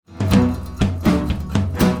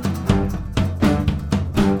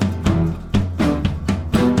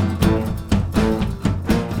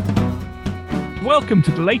Welcome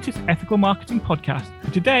to the latest ethical marketing podcast.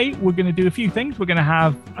 Today, we're going to do a few things. We're going to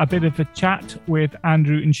have a bit of a chat with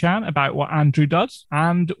Andrew and Sian about what Andrew does.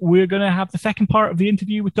 And we're going to have the second part of the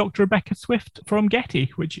interview with Dr. Rebecca Swift from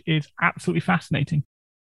Getty, which is absolutely fascinating.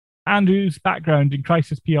 Andrew's background in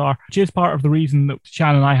crisis PR, which is part of the reason that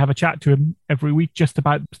Sian and I have a chat to him every week just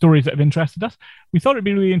about stories that have interested us. We thought it'd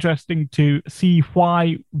be really interesting to see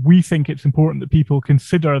why we think it's important that people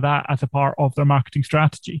consider that as a part of their marketing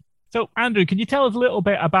strategy. So, Andrew, can you tell us a little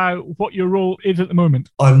bit about what your role is at the moment?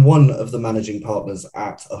 I'm one of the managing partners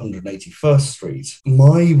at 181st Street.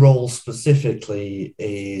 My role specifically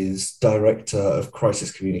is Director of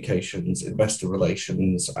Crisis Communications, Investor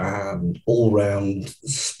Relations, and all-round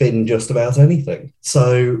spin just about anything.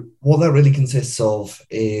 So what that really consists of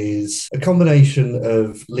is a combination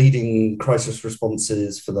of leading crisis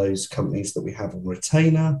responses for those companies that we have on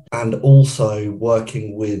retainer, and also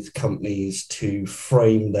working with companies to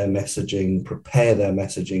frame their messaging, prepare their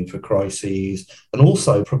messaging for crises, and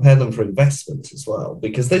also prepare them for investment as well,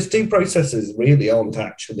 because those two processes really aren't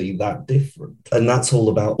actually that different. And that's all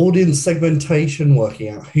about audience segmentation, working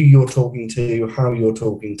out who you're talking to, how you're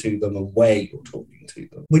talking to them, and where you're talking to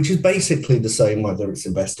them, which is basically the same whether it's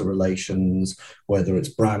investor relations, whether it's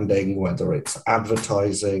branding, whether it's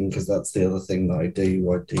advertising, because that's the other thing that I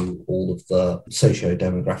do. I do all of the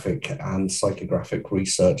socio-demographic and psychographic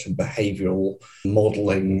research and behavioural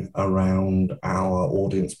modelling around our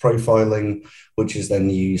audience profiling, which is then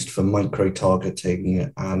used for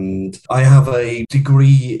micro-targeting. And I have a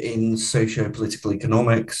degree in socio-political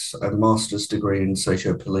economics, a master's degree in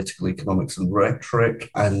socio-political economics and rhetoric,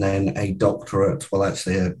 and then a doctorate,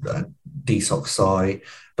 a DSOC Sci,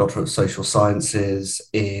 Doctorate of Social Sciences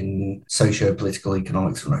in socio-political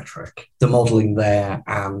economics and rhetoric. The modelling there,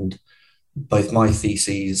 and both my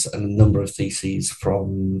theses and a number of theses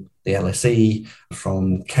from the LSE,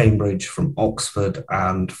 from Cambridge, from Oxford,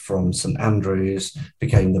 and from St Andrews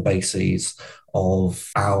became the bases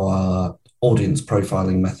of our audience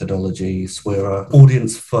profiling methodologies. We're an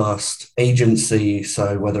audience-first agency,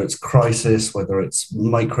 so whether it's crisis, whether it's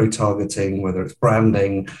micro-targeting, whether it's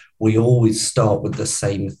branding, we always start with the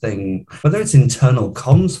same thing, whether it's internal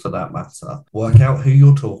comms for that matter. Work out who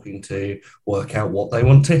you're talking to, work out what they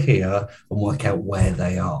want to hear, and work out where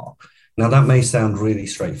they are. Now, that may sound really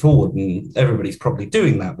straightforward, and everybody's probably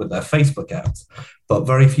doing that with their Facebook ads, but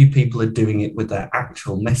very few people are doing it with their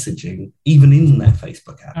actual messaging, even in their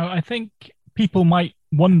Facebook ad. I think people might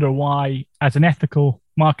wonder why, as an ethical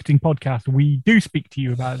marketing podcast, we do speak to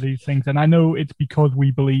you about these things. And I know it's because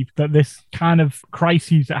we believe that this kind of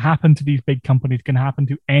crises that happen to these big companies can happen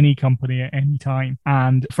to any company at any time.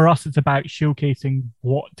 And for us, it's about showcasing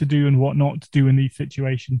what to do and what not to do in these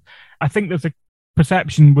situations. I think there's a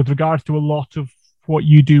perception with regards to a lot of what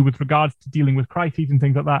you do with regards to dealing with crises and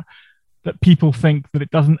things like that, that people think that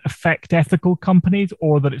it doesn't affect ethical companies,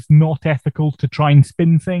 or that it's not ethical to try and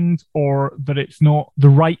spin things, or that it's not the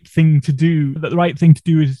right thing to do. That the right thing to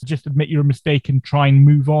do is just admit your mistake and try and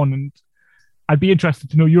move on. And I'd be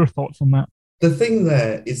interested to know your thoughts on that. The thing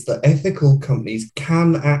there is that ethical companies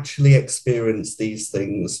can actually experience these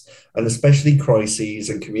things, and especially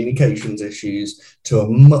crises and communications issues, to a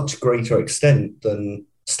much greater extent than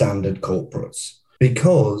standard corporates,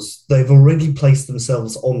 because they've already placed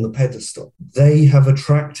themselves on the pedestal. They have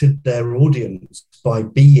attracted their audience by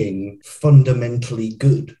being fundamentally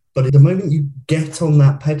good. But at the moment you get on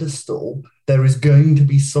that pedestal, there is going to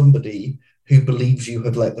be somebody who believes you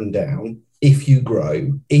have let them down. If you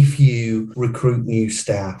grow, if you recruit new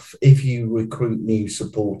staff, if you recruit new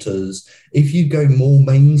supporters, if you go more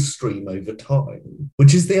mainstream over time,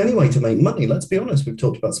 which is the only way to make money. Let's be honest. We've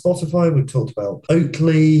talked about Spotify, we've talked about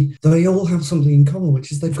Oatly. They all have something in common,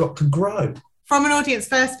 which is they've got to grow. From an audience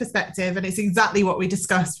first perspective, and it's exactly what we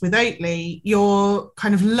discussed with Oatly, your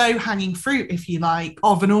kind of low-hanging fruit, if you like,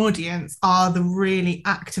 of an audience are the really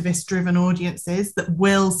activist-driven audiences that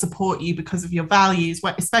will support you because of your values,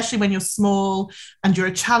 especially when you're small and you're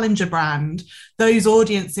a challenger brand. Those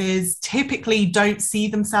audiences typically don't see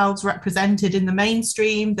themselves represented in the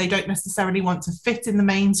mainstream. They don't necessarily want to fit in the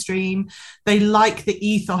mainstream. They like the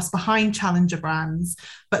ethos behind challenger brands,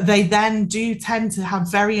 but they then do tend to have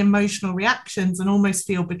very emotional reactions and almost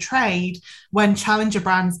feel betrayed when challenger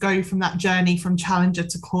brands go from that journey from challenger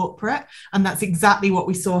to corporate. And that's exactly what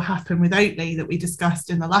we saw happen with Oatly that we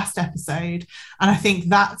discussed in the last episode. And I think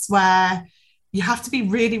that's where you have to be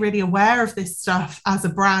really, really aware of this stuff as a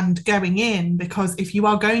brand going in, because if you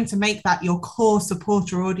are going to make that your core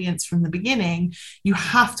supporter audience from the beginning, you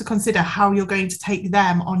have to consider how you're going to take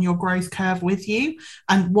them on your growth curve with you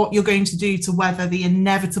and what you're going to do to weather the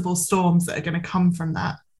inevitable storms that are going to come from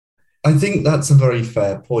that. I think that's a very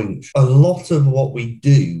fair point. A lot of what we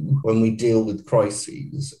do when we deal with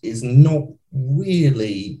crises is not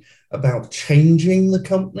really about changing the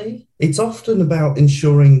company. It's often about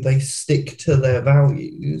ensuring they stick to their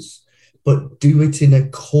values, but do it in a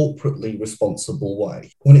corporately responsible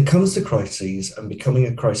way. When it comes to crises and becoming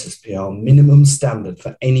a crisis PR, minimum standard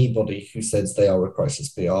for anybody who says they are a crisis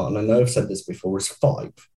PR, and I know I've said this before, is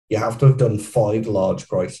 5. You have to have done 5 large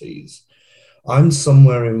crises. I'm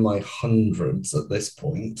somewhere in my hundreds at this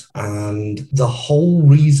point, and the whole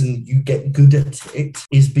reason you get good at it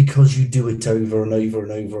is because you do it over and over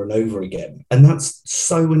and over and over again. And that's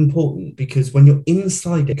so important, because when you're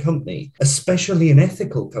inside a company, especially an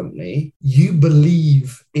ethical company, you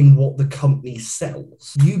believe in what the company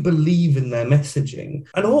sells. You believe in their messaging.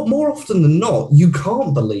 And more often than not, you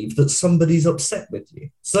can't believe that somebody's upset with you.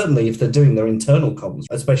 Certainly if they're doing their internal comms,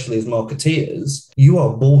 especially as marketeers, you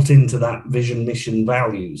are bought into that vision, mission,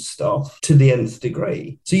 values stuff to the nth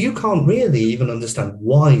degree. So you can't really even understand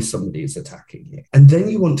why somebody is attacking you. And then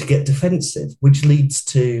you want to get defensive, which leads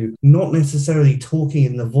to not necessarily talking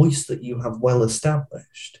in the voice that you have well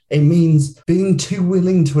established. It means being too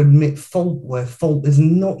willing to admit fault where fault is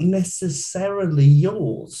not necessarily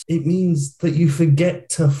yours. It means that you forget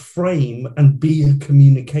to frame and be a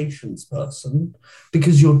communications person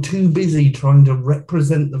because you're too busy trying to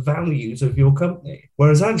represent the values of your company.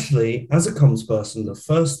 Whereas actually, as a comms person, the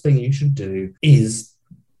first thing you should do is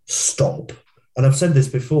stop. And I've said this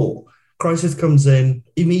before, crisis comes in,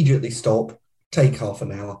 immediately stop, take half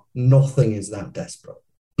an hour. Nothing is that desperate.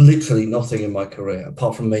 Literally nothing in my career,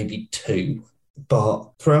 apart from maybe 2.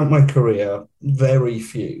 But throughout my career, very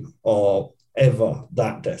few are ever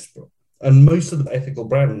that desperate. And most of the ethical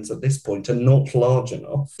brands at this point are not large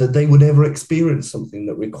enough that they would ever experience something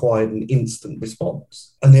that required an instant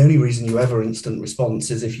response. And the only reason you ever instant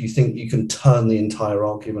response is if you think you can turn the entire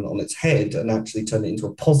argument on its head and actually turn it into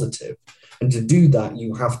a positive. And to do that,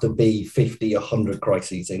 you have to be 50, 100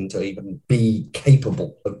 crises in to even be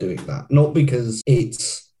capable of doing that. Not because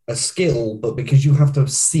it's a skill, but because you have to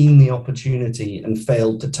have seen the opportunity and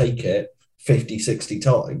failed to take it 50, 60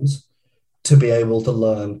 times to be able to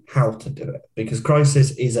learn how to do it. Because crisis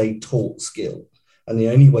is a taught skill. And the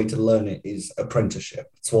only way to learn it is apprenticeship.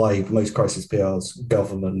 That's why most crisis PRs,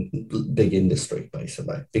 government, big industry,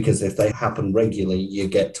 basically. Because if they happen regularly, you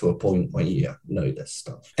get to a point where you know this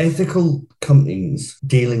stuff. Ethical companies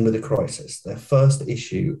dealing with a crisis, their first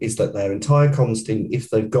issue is that their entire comms team, if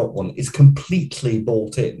they've got one, is completely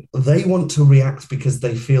bought in. They want to react because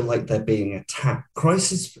they feel like they're being attacked.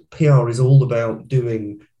 Crisis PR is all about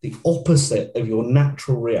doing the opposite of your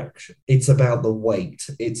natural reaction. It's about the weight.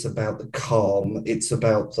 It's about the calm. It's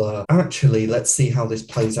about the, actually, let's see how this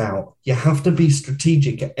plays out. You have to be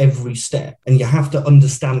strategic at every step, and you have to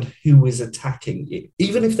understand who is attacking you.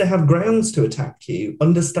 Even if they have grounds to attack you,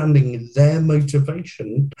 understanding their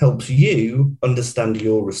motivation helps you understand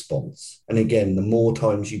your response. And again, the more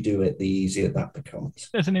times you do it, the easier that becomes.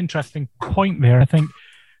 There's an interesting point there. I think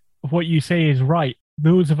what you say is right.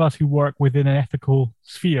 Those of us who work within an ethical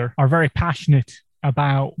sphere are very passionate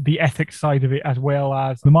about the ethics side of it as well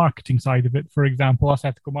as the marketing side of it. For example, us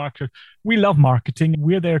ethical marketers, we love marketing.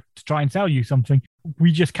 We're there to try and sell you something.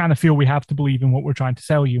 We just kind of feel we have to believe in what we're trying to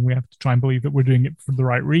sell you, and we have to try and believe that we're doing it for the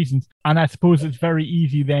right reasons. And I suppose it's very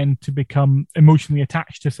easy then to become emotionally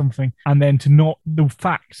attached to something and then to not know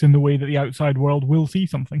facts in the way that the outside world will see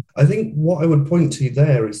something. I think what I would point to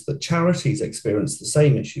there is that charities experience the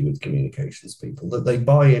same issue with communications people, that they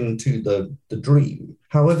buy into the dream.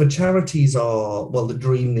 However, charities are, well, the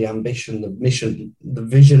dream, the ambition, the mission, the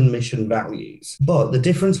vision, mission, values. But the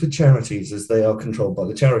difference with charities is they are controlled by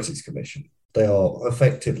the Charities Commission. They are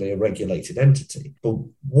effectively a regulated entity. But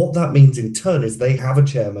what that means in turn is they have a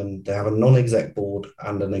chairman, they have a non-exec board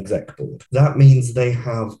and an exec board. That means they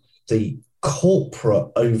have the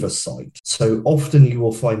corporate oversight. So often you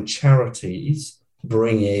will find charities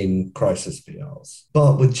bring in crisis PRs.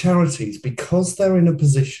 But with charities, because they're in a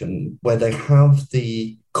position where they have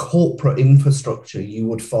the corporate infrastructure you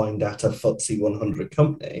would find at a FTSE 100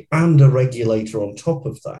 company and a regulator on top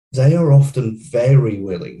of that, they are often very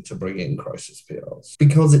willing to bring in crisis PRs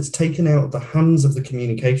because it's taken out of the hands of the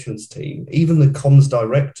communications team. Even the comms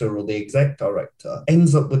director or the exec director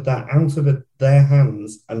ends up with that out of their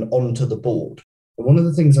hands and onto the board. One of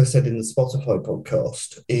the things I said in the Spotify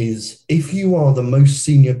podcast is if you are the most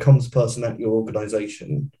senior comms person at your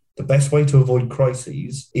organization, the best way to avoid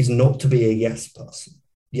crises is not to be a yes person.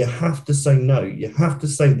 You have to say no. You have to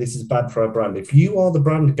say this is bad for our brand. If you are the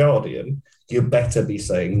brand guardian, you better be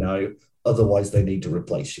saying no. Otherwise, they need to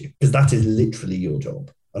replace you because that is literally your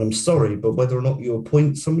job. And I'm sorry, but whether or not you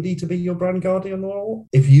appoint somebody to be your brand guardian or not,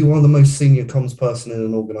 if you are the most senior comms person in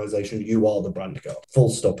an organization, you are the brand guard. Full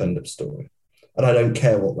stop, end of story. And I don't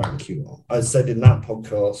care what rank you are. I said in that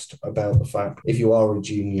podcast about the fact if you are a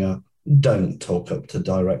junior, don't talk up to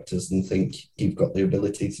directors and think you've got the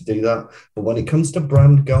ability to do that. But when it comes to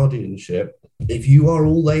brand guardianship, if you are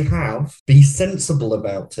all they have, be sensible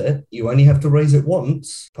about it. You only have to raise it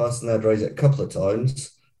once. Personally, I'd raise it a couple of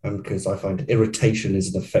times, because I find irritation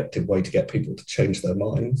is an effective way to get people to change their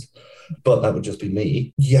minds. But that would just be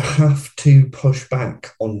me. You have to push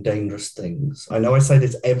back on dangerous things. I know I say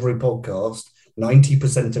this every podcast.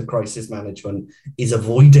 90% of crisis management is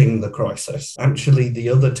avoiding the crisis. Actually, the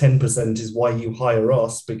other 10% is why you hire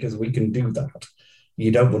us, because we can do that.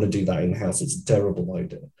 You don't want to do that in-house. It's a terrible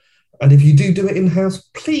idea. And if you do it in-house,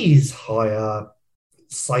 please hire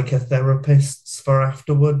psychotherapists for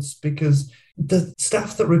afterwards, because the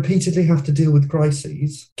staff that repeatedly have to deal with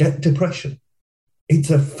crises get depression. It's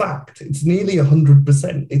a fact. It's nearly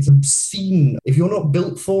 100%. It's obscene. If you're not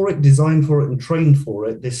built for it, designed for it, and trained for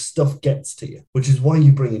it, this stuff gets to you, which is why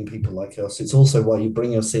you bring in people like us. It's also why you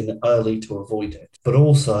bring us in early to avoid it. But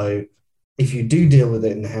also, if you do deal with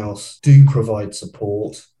it in-house, do provide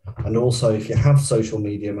support. And also, if you have social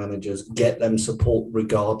media managers, get them support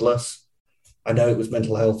regardless. I know it was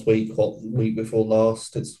Mental Health Week, week before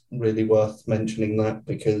last. It's really worth mentioning that,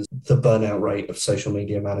 because the burnout rate of social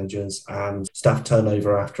media managers and staff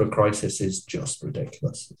turnover after a crisis is just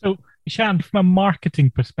ridiculous. So, Sian, from a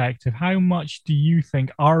marketing perspective, how much do you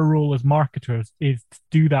think our role as marketers is to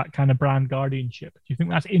do that kind of brand guardianship? Do you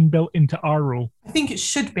think that's inbuilt into our role? I think it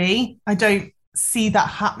should be. I don't see that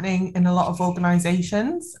happening in a lot of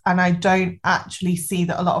organizations, and I don't actually see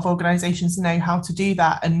that a lot of organizations know how to do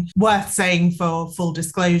that. And worth saying, for full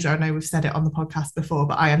disclosure, I know we've said it on the podcast before,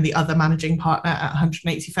 but I am the other managing partner at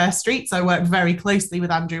 181st Street, so I work very closely with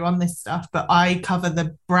Andrew on this stuff, but I cover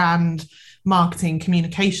the brand marketing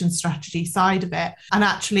communication strategy side of it. And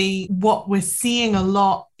actually what we're seeing a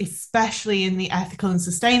lot, especially in the ethical and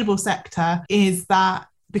sustainable sector, is that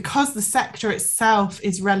because the sector itself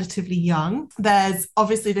is relatively young, there's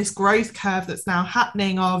obviously this growth curve that's now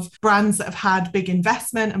happening of brands that have had big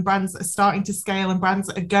investment and brands that are starting to scale and brands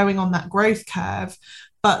that are going on that growth curve,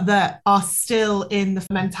 but that are still in the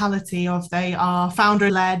mentality of they are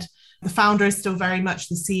founder-led. The founder is still very much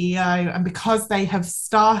the CEO. And because they have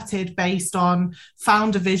started based on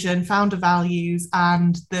founder vision, founder values,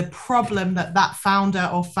 and the problem that that founder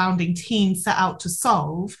or founding team set out to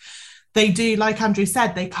solve, they do, like Andrew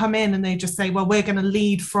said, they come in and they just say, well, we're going to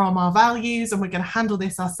lead from our values and we're going to handle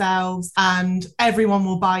this ourselves, and everyone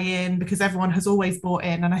will buy in because everyone has always bought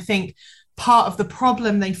in. And I think part of the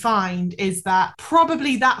problem they find is that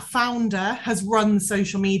probably that founder has run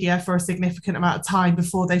social media for a significant amount of time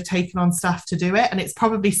before they've taken on staff to do it. And it's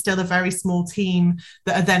probably still a very small team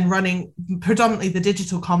that are then running predominantly the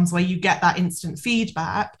digital comms where you get that instant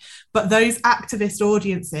feedback. But those activist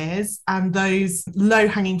audiences and those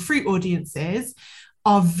low-hanging fruit audiences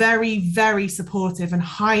are very, very supportive and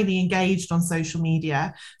highly engaged on social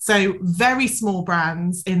media. So very small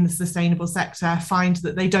brands in the sustainable sector find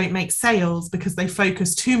that they don't make sales because they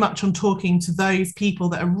focus too much on talking to those people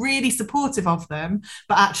that are really supportive of them,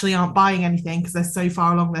 but actually aren't buying anything because they're so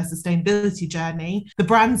far along their sustainability journey. The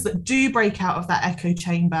brands that do break out of that echo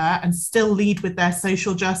chamber and still lead with their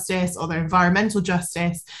social justice or their environmental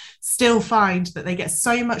justice still find that they get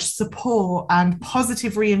so much support and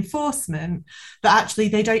positive reinforcement that actually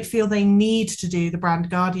they don't feel they need to do the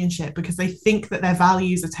brand guardianship because they think that their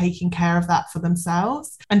values are taking care of that for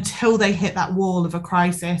themselves until they hit that wall of a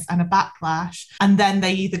crisis and a backlash. And then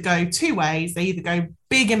they either go two ways. They either go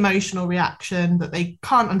big emotional reaction that they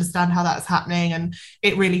can't understand how that's happening and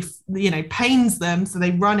it really, pains them. So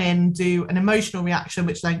they run in, do an emotional reaction,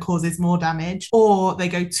 which then causes more damage, or they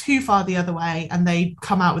go too far the other way and they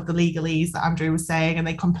come out with the legalese that Andrew was saying, and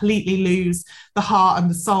they completely lose the heart and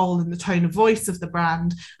the soul and the tone of voice of the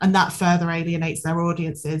brand, and that further alienates their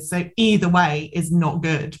audiences. So either way is not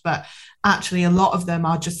good, but actually a lot of them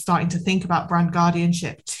are just starting to think about brand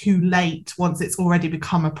guardianship too late once it's already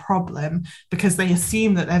become a problem because they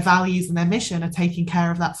assume that their values and their mission are taking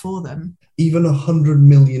care of that for them. Even 100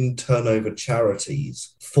 million turnover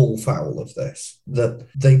charities fall foul of this, that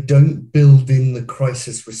they don't build in the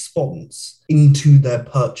crisis response into their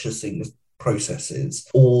purchasing processes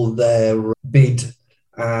or their bid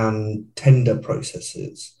and tender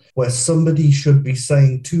processes, where somebody should be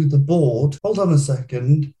saying to the board, hold on a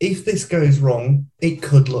second, if this goes wrong, it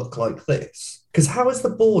could look like this. Because how is the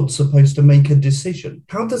board supposed to make a decision?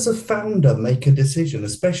 How does a founder make a decision,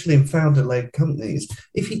 especially in founder-led companies,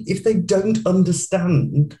 if they don't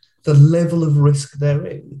understand the level of risk they're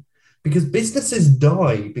in. Because businesses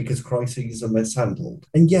die because crises are mishandled.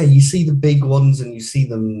 And yeah, you see the big ones and you see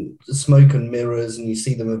them smoke and mirrors and you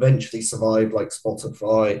see them eventually survive like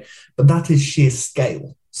Spotify, but that is sheer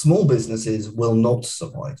scale. Small businesses will not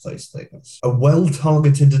survive those things. A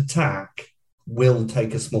well-targeted attack will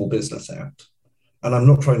take a small business out. And I'm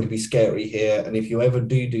not trying to be scary here. And if you ever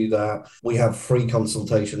do that, we have free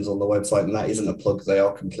consultations on the website, and that isn't a plug. They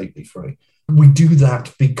are completely free. We do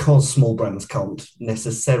that because small brands can't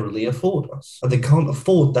necessarily afford us. And they can't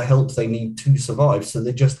afford the help they need to survive, so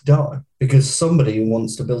they just die. Because somebody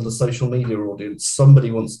wants to build a social media audience.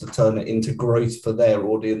 Somebody wants to turn it into growth for their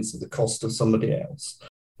audience at the cost of somebody else.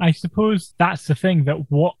 I suppose that's the thing, that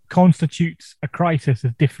what constitutes a crisis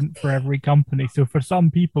is different for every company. So for some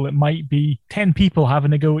people, it might be 10 people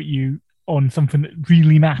having a go at you on something that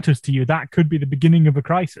really matters to you. That could be the beginning of a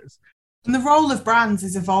crisis. And the role of brands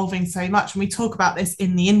is evolving so much. And we talk about this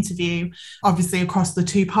in the interview, obviously across the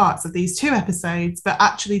two parts of these two episodes. But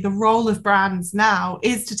actually, the role of brands now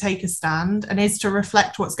is to take a stand and is to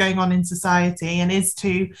reflect what's going on in society and is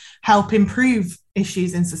to help improve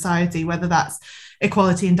issues in society, whether that's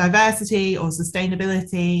equality and diversity or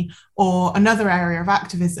sustainability or another area of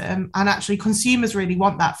activism. And actually consumers really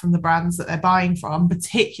want that from the brands that they're buying from,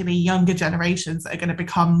 particularly younger generations that are going to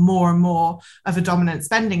become more and more of a dominant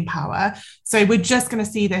spending power. So we're just going to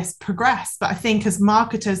see this progress. But I think as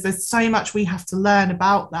marketers, there's so much we have to learn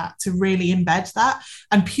about that to really embed that.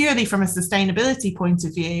 And purely from a sustainability point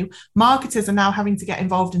of view, marketers are now having to get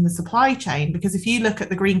involved in the supply chain, because if you look at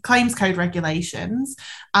the Green Claims Code regulations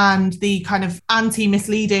and the kind of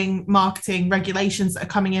anti-misleading marketing regulations that are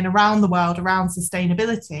coming in around the world around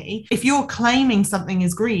sustainability, if you're claiming something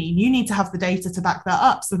is green, you need to have the data to back that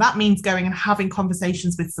up. So that means going and having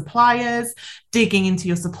conversations with suppliers, digging into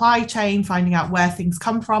your supply chain, finding out where things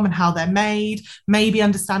come from and how they're made, maybe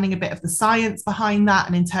understanding a bit of the science behind that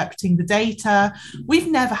and interpreting the data. We've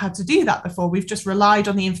never had to do that before. We've just relied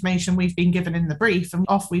on the information we've been given in the brief and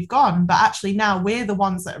off we've gone. But actually now we're the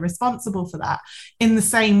ones that are responsible for that, in the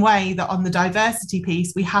same way that on the diversity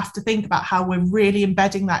piece, we have to think about how we're really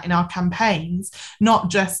embedding that in our campaigns, not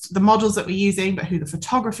just the models that we're using, but who the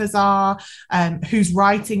photographers are, who's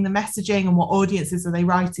writing the messaging and what audiences are they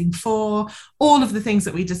writing for, all of the things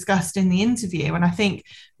that we discussed in the interview. And I think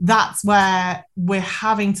that's where we're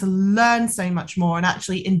having to learn so much more. And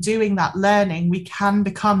actually in doing that learning, we can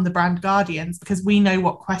become the brand guardians because we know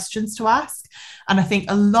what questions to ask. And I think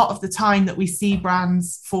a lot of the time that we see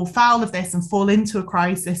brands fall foul of this and fall into a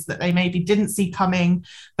crisis that they maybe didn't see coming,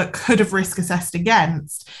 but could have risk assessed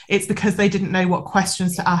against, it's because they didn't know what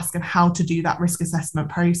questions to ask and how to do that risk assessment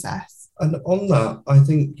process. And on that, I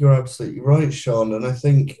think you're absolutely right, Sian. And I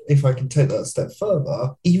think if I can take that a step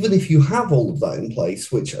further, even if you have all of that in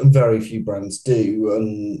place, which very few brands do,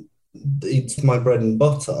 and it's my bread and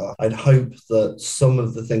butter, I'd hope that some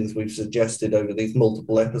of the things we've suggested over these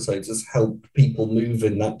multiple episodes has helped people move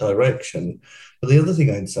in that direction. But the other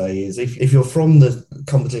thing I'd say is if you're from the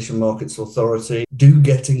Competition Markets Authority, do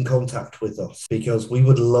get in contact with us, because we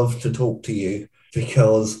would love to talk to you.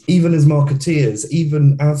 Because even as marketeers,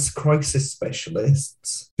 even as crisis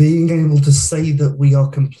specialists, being able to say that we are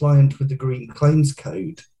compliant with the Green Claims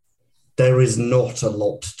Code, there is not a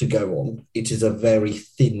lot to go on. It is a very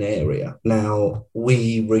thin area. Now,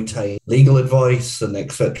 we retain legal advice and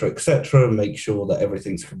et cetera, and make sure that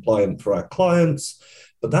everything's compliant for our clients.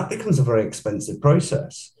 But that becomes a very expensive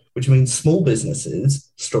process, which means small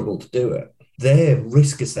businesses struggle to do it. Their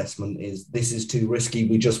risk assessment is, this is too risky,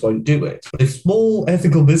 we just won't do it. But if small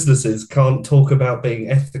ethical businesses can't talk about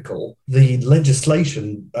being ethical, the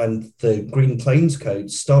legislation and the Green Claims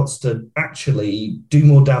Code starts to actually do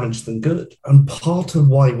more damage than good. And part of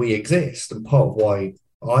why we exist, and part of why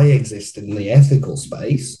I exist in the ethical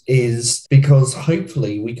space, is because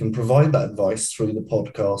hopefully we can provide that advice through the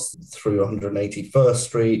podcast, through 181st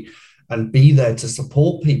Street, and be there to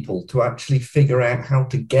support people to actually figure out how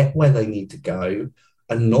to get where they need to go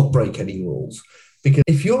and not break any rules. Because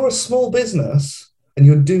if you're a small business and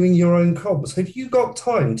you're doing your own comms, have you got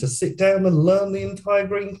time to sit down and learn the entire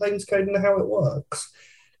Green Claims Code and how it works?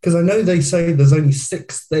 Because I know they say there's only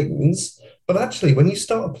 6 things, but actually when you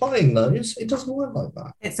start applying those, it doesn't work like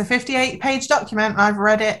that. It's a 58-page document. I've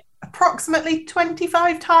read it approximately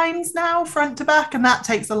 25 times now, front to back, and that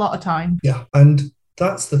takes a lot of time. Yeah, and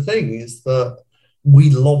that's the thing, is that we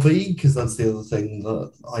lobby, because that's the other thing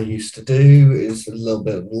that I used to do, is a little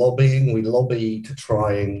bit of lobbying. We lobby to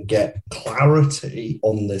try and get clarity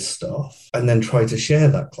on this stuff and then try to share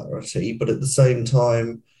that clarity. But at the same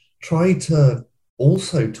time, try to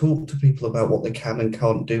also talk to people about what they can and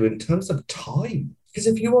can't do in terms of time. Because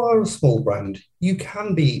if you are a small brand, you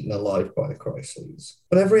can be eaten alive by a crisis.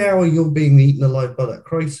 But every hour you're being eaten alive by that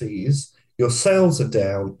crisis, your sales are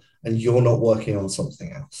down and you're not working on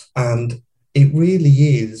something else. And it really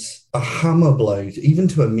is a hammer blow, even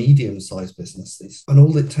to a medium-sized business. And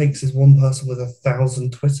all it takes is one person with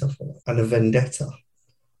 1,000 Twitter followers and a vendetta.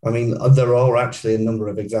 I mean, there are actually a number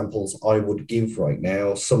of examples I would give right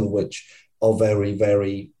now, some of which are very,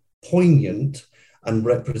 very poignant and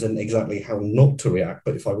represent exactly how not to react.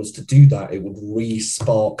 But if I was to do that, it would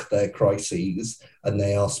re-spark their crises, and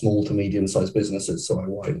they are small to medium-sized businesses, so I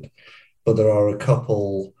won't. But there are a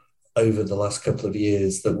couple over the last couple of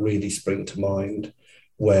years that really spring to mind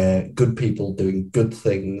where good people doing good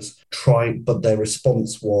things but their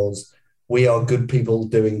response was, we are good people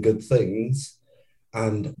doing good things.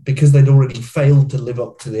 And because they'd already failed to live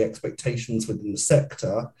up to the expectations within the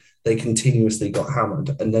sector, they continuously got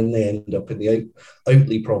hammered. And then they end up in the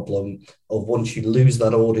Oatly problem of once you lose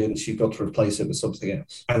that audience, you've got to replace it with something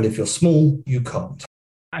else. And if you're small, you can't.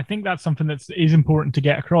 I think that's something that is important to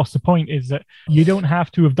get across. The point is that you don't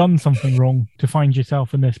have to have done something wrong to find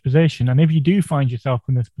yourself in this position. And if you do find yourself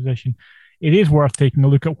in this position, it is worth taking a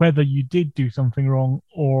look at whether you did do something wrong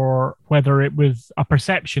or whether it was a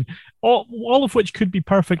perception, all of which could be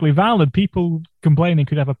perfectly valid. People complaining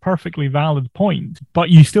could have a perfectly valid point, but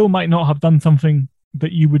you still might not have done something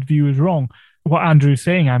that you would view as wrong. What Andrew's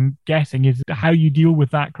saying, I'm guessing, is how you deal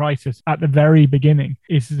with that crisis at the very beginning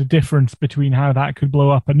is the difference between how that could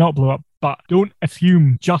blow up and not blow up. But don't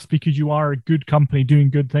assume just because you are a good company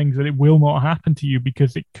doing good things that it will not happen to you,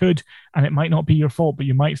 because it could, and it might not be your fault, but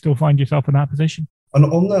you might still find yourself in that position. And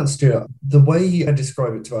on that, Stuart, the way I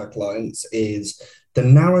describe it to our clients is the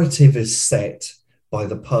narrative is set by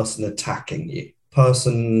the person attacking you.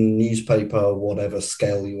 Person, newspaper, whatever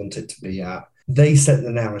scale you want it to be at. They set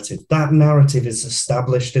the narrative. That narrative is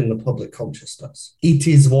established in the public consciousness. It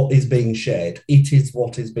is what is being shared. It is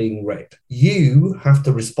what is being read. You have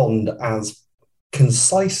to respond as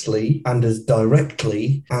concisely and as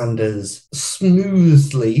directly and as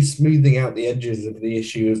smoothing out the edges of the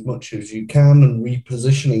issue as much as you can and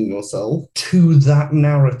repositioning yourself to that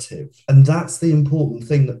narrative. And that's the important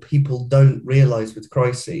thing that people don't realize with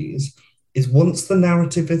crises, is once the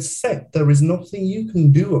narrative is set, there is nothing you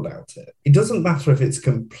can do about it. It doesn't matter if it's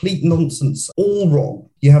complete nonsense, all wrong.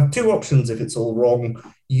 You have two options if it's all wrong.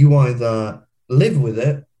 You either live with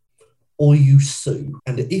it or you sue.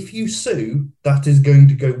 And if you sue, that is going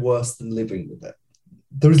to go worse than living with it.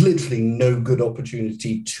 There is literally no good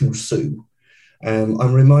opportunity to sue.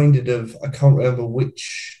 I'm reminded of, I can't remember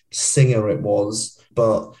which singer it was,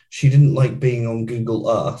 but she didn't like being on Google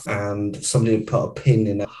Earth, and somebody had put a pin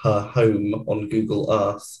in her home on Google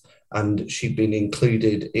Earth, and she'd been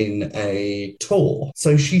included in a tour.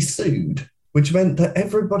 So she sued, which meant that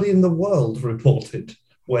everybody in the world reported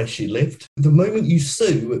where she lived. The moment you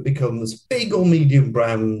sue, it becomes big or medium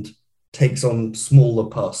brand takes on smaller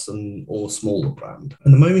person or smaller brand.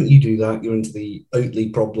 And the moment you do that, you're into the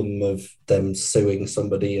Oatly problem of them suing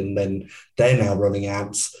somebody, and then they're now running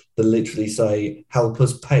ads that literally say, help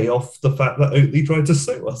us pay off the fact that Oatly tried to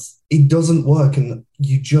sue us. It doesn't work, and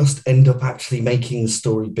you just end up actually making the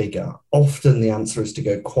story bigger. Often the answer is to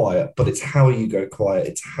go quiet, but it's how you go quiet,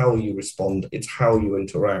 it's how you respond, it's how you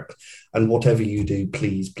interact. And whatever you do,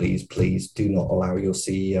 please, please, please do not allow your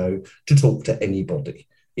CEO to talk to anybody,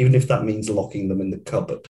 even if that means locking them in the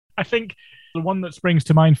cupboard. I think the one that springs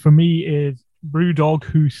to mind for me is Brewdog,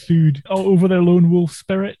 who sued over their lone wolf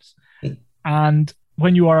spirits. And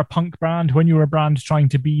when you are a punk brand, when you're a brand trying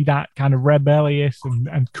to be that kind of rebellious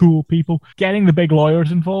and cool people, getting the big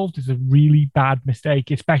lawyers involved is a really bad mistake,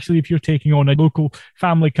 especially if you're taking on a local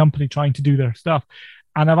family company trying to do their stuff.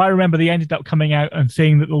 And if I remember, they ended up coming out and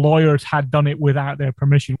saying that the lawyers had done it without their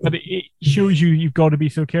permission. But it shows you've got to be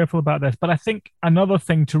so careful about this. But I think another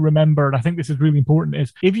thing to remember, and I think this is really important,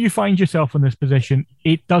 is if you find yourself in this position,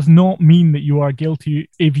 it does not mean that you are guilty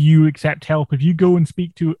if you accept help. If you go and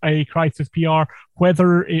speak to a crisis PR,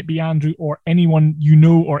 whether it be Andrew or anyone you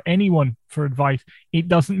know or anyone for advice, it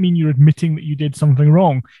doesn't mean you're admitting that you did something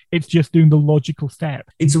wrong. It's just doing the logical step.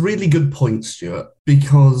 It's a really good point, Stuart,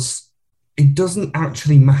 because it doesn't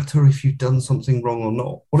actually matter if you've done something wrong or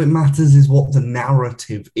not. What it matters is what the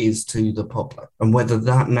narrative is to the public and whether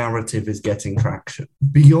that narrative is getting traction.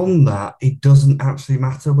 Beyond that, it doesn't actually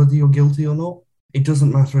matter whether you're guilty or not. It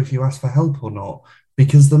doesn't matter if you ask for help or not,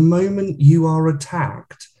 because the moment you are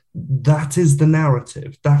attacked, that is the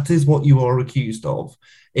narrative. That is what you are accused of.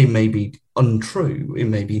 It may be untrue. It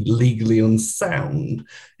may be legally unsound.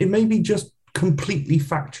 It may be just completely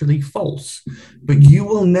factually false, but you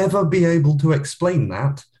will never be able to explain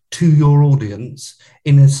that to your audience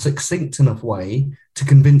in a succinct enough way to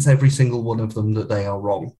convince every single one of them that they are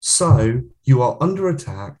wrong. So you are under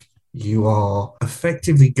attack. You are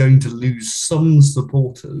effectively going to lose some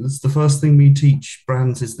supporters. The first thing we teach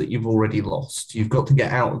brands is that you've already lost. You've got to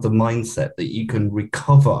get out of the mindset that you can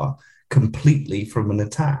recover completely from an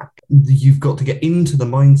attack. You've got to get into the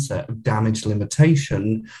mindset of damage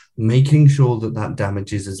limitation, making sure that that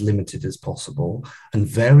damage is as limited as possible. And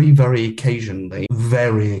very, very occasionally,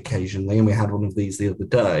 and we had one of these the other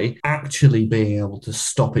day, actually being able to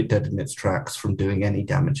stop it dead in its tracks from doing any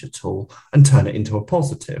damage at all and turn it into a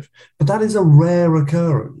positive. But that is a rare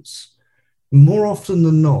occurrence. More often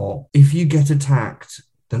than not, if you get attacked,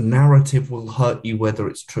 the narrative will hurt you whether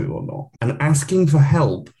it's true or not. And asking for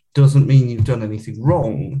help doesn't mean you've done anything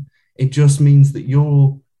wrong. It just means that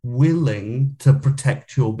you're willing to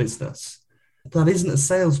protect your business. That isn't a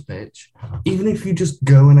sales pitch. Even if you just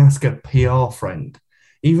go and ask a PR friend,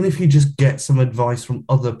 even if you just get some advice from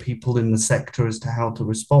other people in the sector as to how to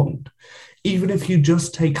respond, even if you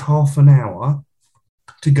just take half an hour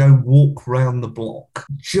to go walk round the block,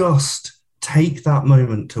 just take that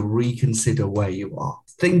moment to reconsider where you are.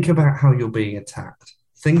 Think about how you're being attacked.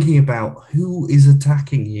 Thinking about who is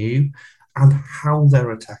attacking you and how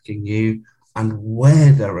they're attacking you and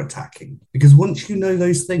where they're attacking. Because once you know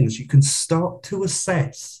those things, you can start to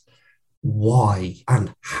assess why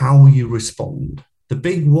and how you respond. The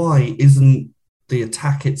big why isn't the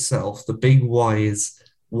attack itself. The big why is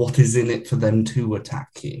what is in it for them to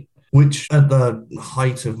attack you, which at the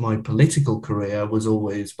height of my political career was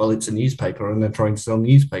always, well, it's a newspaper and they're trying to sell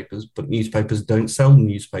newspapers, but newspapers don't sell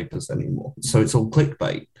newspapers anymore. So it's all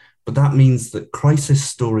clickbait. But that means that crisis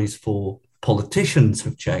stories for politicians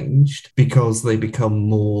have changed because they become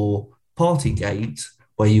more Partygate,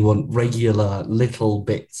 where you want regular little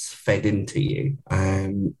bits fed into you,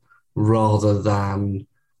 rather than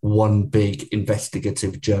one big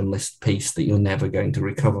investigative journalist piece that you're never going to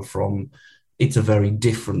recover from. It's a very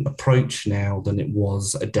different approach now than it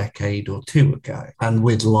was a decade or two ago. And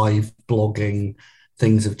with live blogging,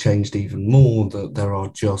 things have changed even more, that there are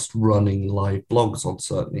just running live blogs on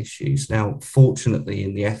certain issues. Now, fortunately,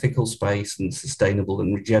 in the ethical space and sustainable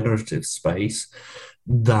and regenerative space,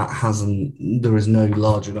 there is no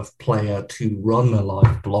large enough player to run a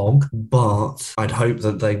live blog, but I'd hope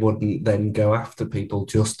that they wouldn't then go after people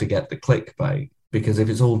just to get the clickbait, because if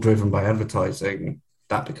it's all driven by advertising,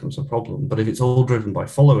 that becomes a problem. But if it's all driven by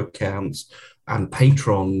follower counts and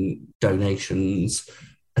Patreon donations,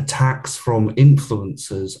 attacks from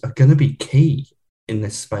influencers are going to be key in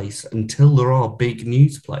this space until there are big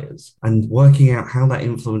news players. And working out how that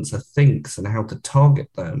influencer thinks and how to target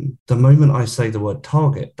them, the moment I say the word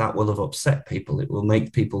target, that will have upset people. It will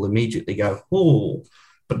make people immediately go, oh,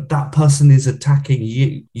 but that person is attacking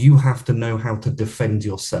you. You have to know how to defend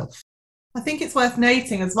yourself. I think it's worth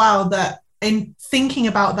noting as well that in thinking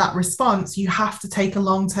about that response, you have to take a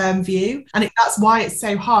long-term view. And that's why it's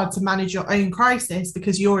so hard to manage your own crisis,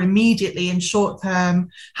 because you're immediately in short-term,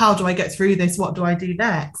 how do I get through this? What do I do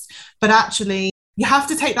next? But actually, you have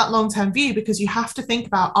to take that long-term view, because you have to think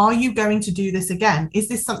about, are you going to do this again? Is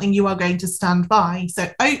this something you are going to stand by? So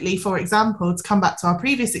Oatly, for example, to come back to our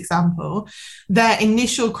previous example, their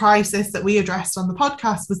initial crisis that we addressed on the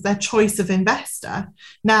podcast was their choice of investor.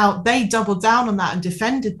 Now, they doubled down on that and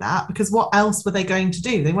defended that, because what else were they going to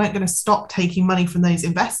do? They weren't going to stop taking money from those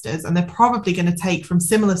investors, and they're probably going to take from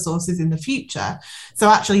similar sources in the future. So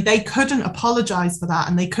actually, they couldn't apologize for that,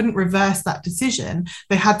 and they couldn't reverse that decision.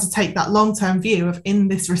 They had to take that long-term view of, in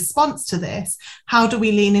this response to this, how do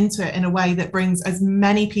we lean into it in a way that brings as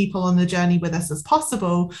many people on the journey with us as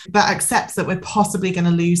possible, but accepts that we're possibly going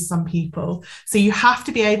to lose some people. So you have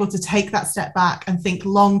to be able to take that step back and think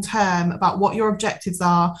long term about what your objectives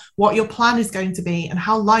are, what your plan is going to be, and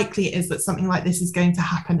how likely it is that something like this is going to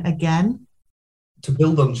happen again. To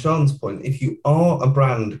build on Sian's point, if you are a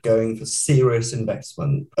brand going for serious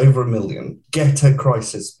investment, over $1 million, get a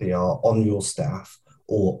crisis PR on your staff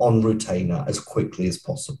or on retainer as quickly as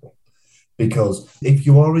possible. Because if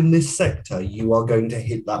you are in this sector, you are going to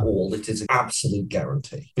hit that wall. It is an absolute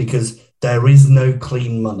guarantee, because there is no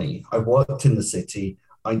clean money. I worked in the city.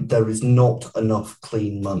 There is not enough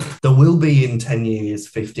clean money. There will be in 10 years,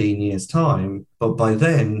 15 years time. But by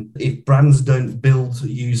then, if brands don't build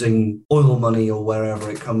using oil money or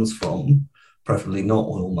wherever it comes from, preferably not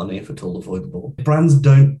oil money if at all avoidable, if brands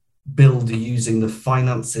don't build using the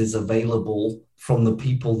finances available from the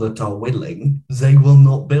people that are willing, they will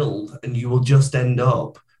not build. And you will just end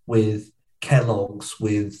up with Kellogg's,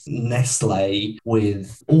 with Nestle,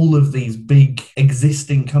 with all of these big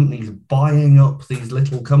existing companies buying up these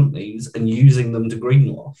little companies and using them to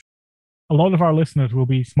greenwash. a lot of our listeners will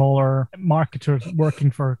be smaller marketers working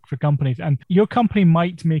for companies, and your company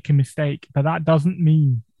might make a mistake, but that doesn't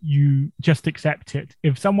mean you just accept it.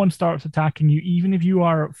 If someone starts attacking you, even if you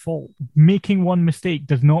are at fault, making one mistake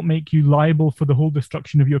does not make you liable for the whole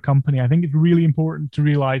destruction of your company. I think it's really important to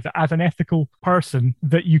realize that as an ethical person,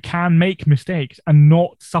 that you can make mistakes and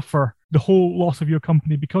not suffer the whole loss of your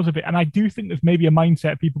company because of it. And I do think there's maybe a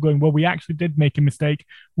mindset of people going, well, we actually did make a mistake.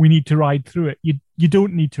 We need to ride through it. You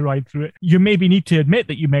don't need to ride through it. You maybe need to admit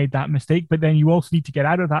that you made that mistake, but then you also need to get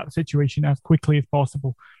out of that situation as quickly as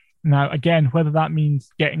possible. Now, again, whether that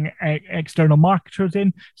means getting external marketers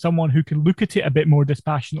in, someone who can look at it a bit more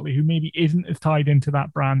dispassionately, who maybe isn't as tied into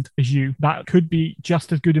that brand as you, that could be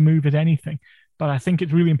just as good a move as anything. But I think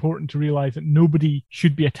it's really important to realize that nobody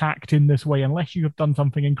should be attacked in this way unless you have done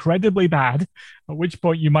something incredibly bad, at which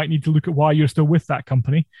point you might need to look at why you're still with that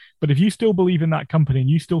company. But if you still believe in that company and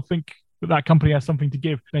you still think that that company has something to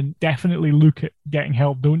give, then definitely look at getting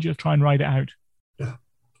help. Don't just try and ride it out.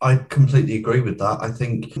 I completely agree with that. I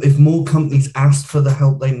think if more companies asked for the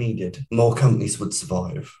help they needed, more companies would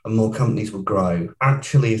survive and more companies would grow.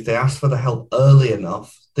 Actually, if they asked for the help early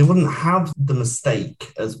enough, they wouldn't have the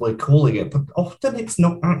mistake, as we're calling it, but often it's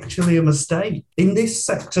not actually a mistake. In this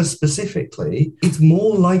sector specifically, it's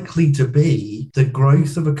more likely to be the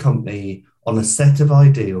growth of a company on a set of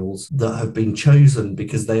ideals that have been chosen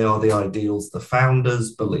because they are the ideals the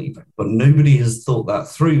founders believe in. But nobody has thought that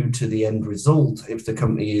through to the end result if the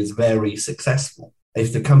company is very successful.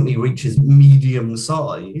 If the company reaches medium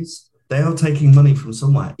size, they are taking money from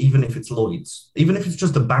somewhere, even if it's Lloyd's, even if it's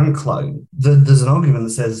just a bank loan. There's an argument that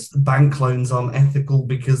says bank loans aren't ethical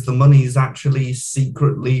because the money is actually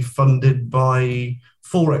secretly funded by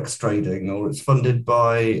Forex trading, or it's funded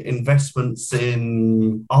by investments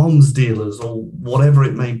in arms dealers or whatever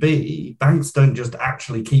it may be. Banks don't just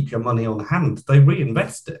actually keep your money on hand, they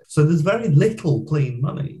reinvest it. So there's very little clean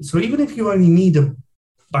money. So even if you only need a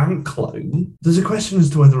bank loan, there's a question as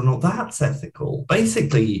to whether or not that's ethical.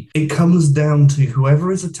 Basically, it comes down to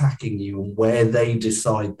whoever is attacking you and where they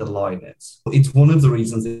decide the line is. It's one of the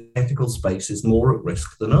reasons the ethical space is more at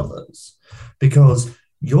risk than others, because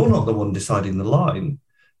you're not the one deciding the line,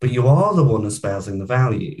 but you are the one espousing the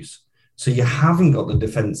values. So you haven't got the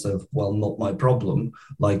defense of, well, not my problem,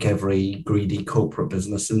 like every greedy corporate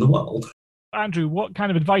business in the world. Andrew, what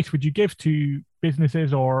kind of advice would you give to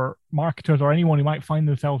businesses or marketers or anyone who might find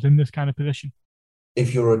themselves in this kind of position?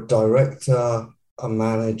 If you're a director, a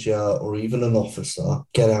manager, or even an officer,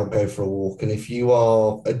 get out, go for a walk. And if you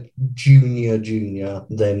are a junior,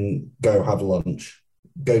 then go have lunch.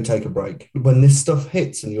 Go take a break. When this stuff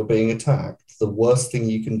hits and you're being attacked, the worst thing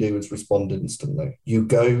you can do is respond instantly. You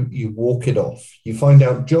go, you walk it off. You find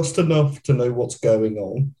out just enough to know what's going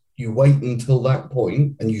on. You wait until that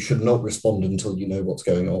point, and you should not respond until you know what's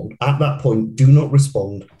going on. At that point, do not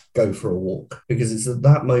respond. Go for a walk, because it's at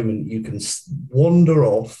that moment you can wander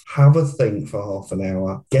off, have a think for half an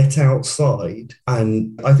hour, get outside.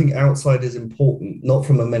 And I think outside is important, not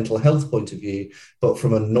from a mental health point of view, but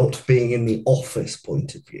from a not being in the office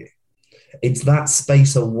point of view. It's that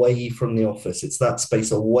space away from the office. It's that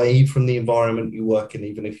space away from the environment you work in,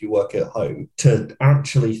 even if you work at home, to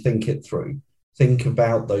actually think it through. Think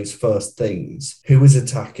about those first things. Who is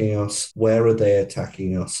attacking us? Where are they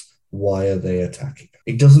attacking us? Why are they attacking?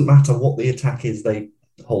 It doesn't matter what the attack is, they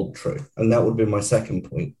hold true. And that would be my second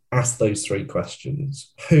point. Ask those three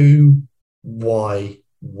questions. Who, why,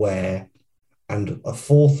 where? And a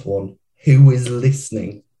fourth one, who is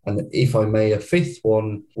listening? And if I may, a fifth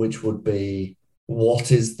one, which would be,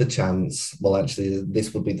 what is the chance? Well, actually,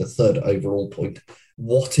 this would be the third overall point.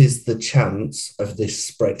 What is the chance of this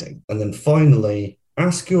spreading? And then finally,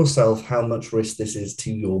 ask yourself how much risk this is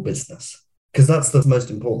to your business, because that's the most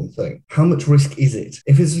important thing. How much risk is it?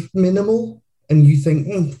 If it's minimal and you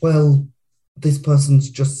think, well, this person's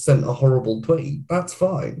just sent a horrible tweet, that's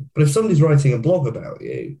fine. But if somebody's writing a blog about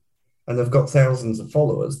you and they've got thousands of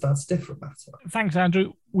followers, that's a different matter. Thanks,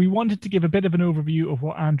 Andrew. We wanted to give a bit of an overview of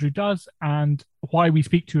what Andrew does and why we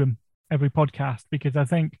speak to him every podcast, because I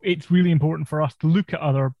think it's really important for us to look at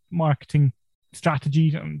other marketing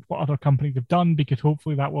strategies and what other companies have done, because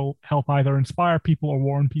hopefully that will help either inspire people or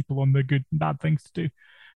warn people on the good and bad things to do.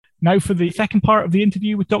 Now for the second part of the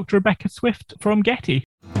interview with Dr. Rebecca Swift from Getty.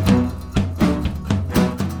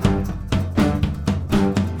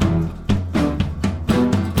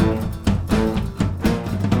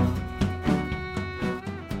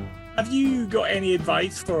 Have you got any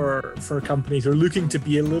advice for companies who are looking to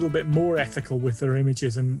be a little bit more ethical with their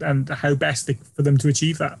images and how best for them to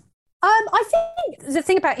achieve that? I think think the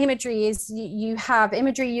thing about imagery is you have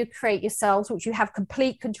imagery you create yourselves, which you have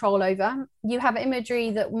complete control over. You have imagery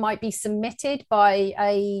that might be submitted by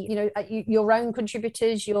your own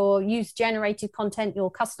contributors, your user generated content, your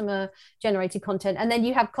customer generated content, and then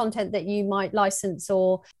you have content that you might license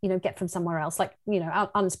or get from somewhere else, like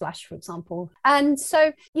Unsplash, for example. And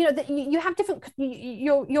so you have different,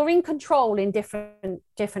 you're in control in different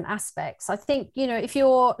aspects. I think if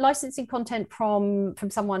you're licensing content from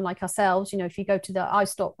someone like ourselves, if you go to the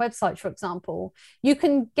iStock website, for example, you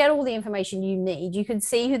can get all the information you need. You can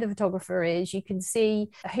see who the photographer is, you can see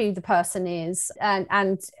who the person is,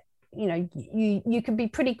 and you can be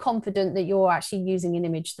pretty confident that you're actually using an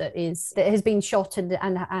image that has been shot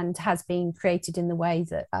and has been created in the way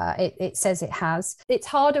that it says it has. It's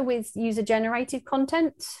harder with user generated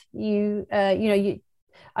content.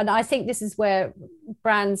 And I think this is where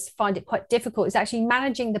brands find it quite difficult, is actually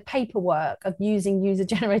managing the paperwork of using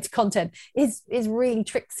user-generated content is really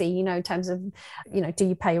tricksy, in terms of, do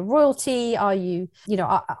you pay a royalty? Are you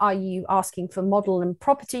asking for model and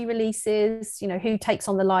property releases? Who takes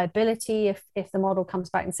on the liability if the model comes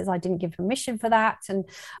back and says, I didn't give permission for that?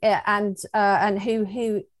 And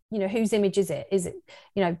who whose image is it? Is it,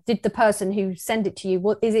 did the person who send it to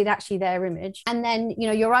you, is it actually their image? And then,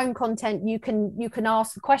 your own content, you can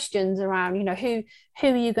ask the questions around, who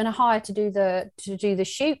are you going to hire to do the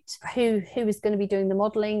shoot? Who is going to be doing the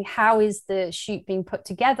modeling? How is the shoot being put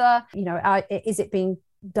together? Is it being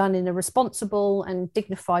done in a responsible and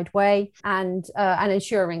dignified way? And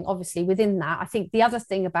ensuring, obviously, within that, I think the other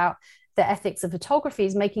thing about the ethics of photography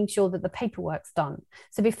is making sure that the paperwork's done.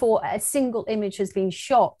 So before a single image has been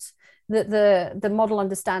shot, that the model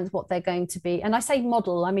understands what they're going to be. And I say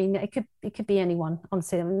model, I mean, it could be anyone,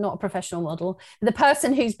 honestly. I'm not a professional model. The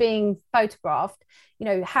person who's being photographed,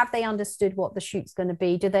 have they understood what the shoot's going to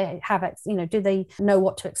be? Do they have it, do they know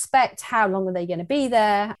what to expect? How long are they going to be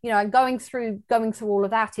there? Going through all of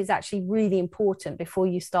that is actually really important before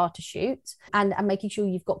you start a shoot, and making sure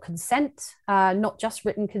you've got consent, not just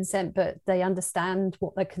written consent, but they understand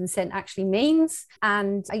what the consent actually means,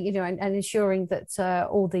 and and ensuring that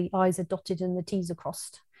all the I's are dotted and the T's are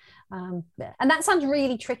crossed. And that sounds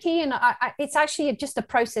really tricky, and it's actually just a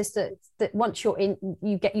process that once you're in,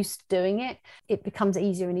 you get used to doing it, it becomes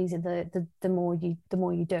easier and easier the more you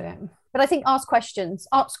do it. But I think ask questions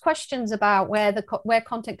about where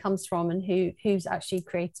content comes from and who's actually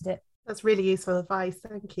created it. That's really useful advice,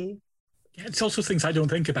 thank you. Yeah, it's also things I don't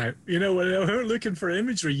think about. When you're looking for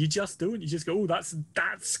imagery, you just don't. You just go, oh,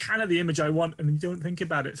 that's kind of the image I want, and you don't think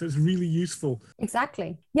about it. So it's really useful.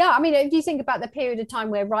 Exactly. Yeah, I mean, if you think about the period of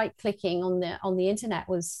time where right-clicking on the internet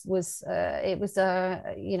was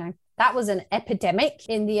that was an epidemic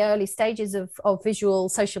in the early stages of visual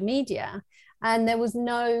social media. And there was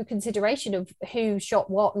no consideration of who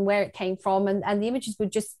shot what and where it came from, and the images were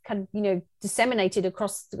just kind of disseminated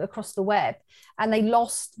across the web, and they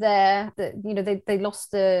lost they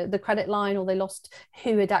lost the credit line, or they lost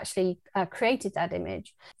who had actually created that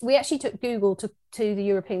image. We actually took Google to the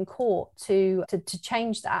European Court to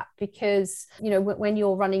change that, because when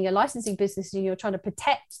you're running a licensing business and you're trying to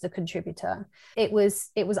protect the contributor, it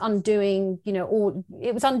was undoing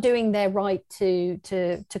it was undoing their right to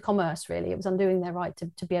commerce. Really, it was undoing their right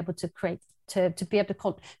to be able to create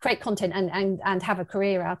create content and have a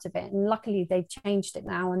career out of it. And luckily they've changed it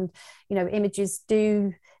now, and images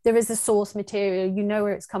there is a source material,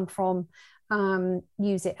 where it's come from,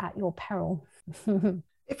 use it at your peril.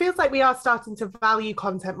 It feels like we are starting to value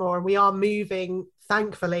content more, and we are moving,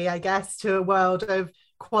 thankfully, I guess, to a world of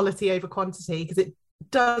quality over quantity, because it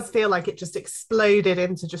does feel like it just exploded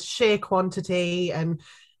into just sheer quantity, and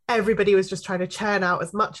everybody was just trying to churn out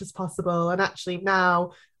as much as possible. And actually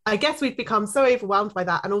now, I guess we've become so overwhelmed by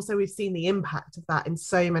that, and also we've seen the impact of that in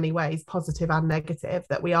so many ways, positive and negative,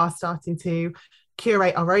 that we are starting to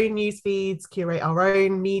curate our own news feeds, curate our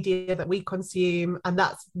own media that we consume, and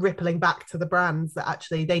that's rippling back to the brands that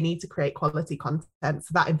actually they need to create quality content.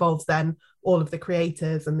 So that involves then all of the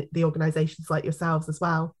creators and the organizations like yourselves as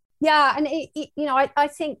well. Yeah, and I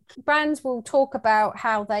think brands will talk about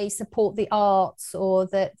how they support the arts, or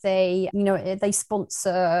that they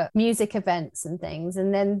sponsor music events and things,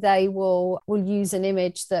 and then they will use an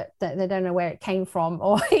image that they don't know where it came from,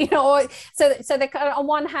 or so they kind of, on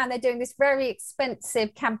one hand, they're doing this very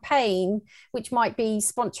expensive campaign which might be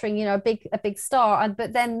sponsoring a big star,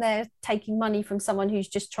 but then they're taking money from someone who's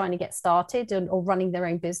just trying to get started or running their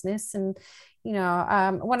own business. And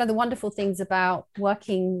one of the wonderful things about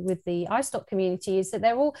working with the iStock community is that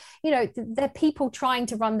they're all, they're people trying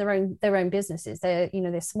to run their own businesses. They're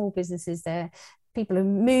small businesses. people are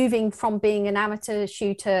moving from being an amateur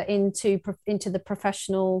shooter into the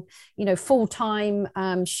professional, full-time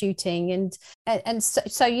shooting, and so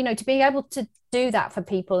to be able to do that for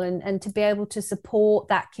people and to be able to support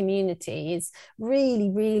that community is really,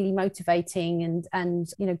 really motivating, and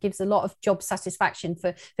gives a lot of job satisfaction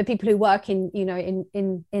for people who work in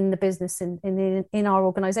the business and in our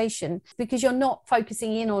organization, because you're not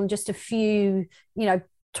focusing in on just a few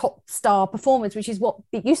top star performers, which is what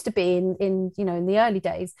it used to be in the early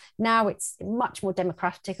days. Now it's much more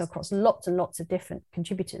democratic across lots and lots of different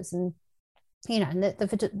contributors, and and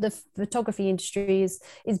the photography industry is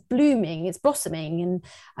blooming, it's blossoming,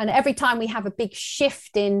 and every time we have a big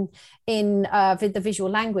shift in the visual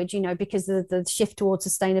language, because of the shift towards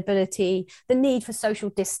sustainability, the need for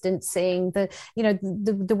social distancing,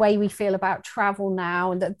 the way we feel about travel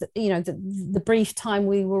now, and the brief time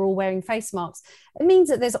we were all wearing face masks, it means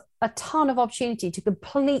that there's a ton of opportunity to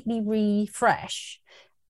completely refresh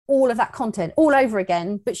all of that content all over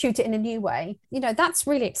again, but shoot it in a new way. That's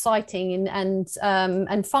really exciting and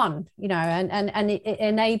fun, and it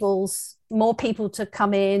enables more people to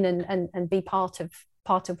come in and be part of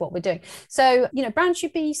what we're doing. So brands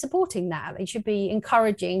should be supporting that. They should be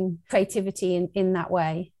encouraging creativity in that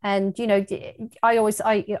way. And I always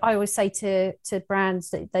say to brands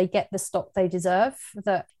that they get the stock they deserve,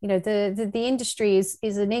 that the industry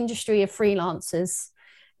is an industry of freelancers.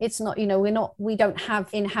 It's not, we don't have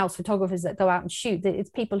in-house photographers that go out and shoot. It's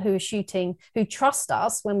people who are shooting, who trust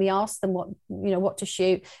us when we ask them what to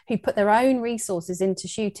shoot, who put their own resources into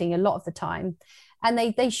shooting a lot of the time. And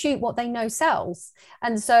they shoot what they know sells.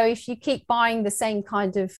 And so if you keep buying the same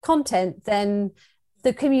kind of content, then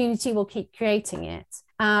the community will keep creating it.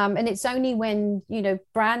 And it's only when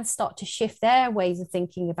brands start to shift their ways of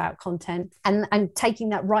thinking about content and taking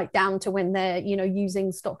that right down to when they're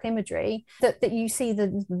using stock imagery that you see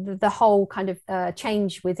the whole kind of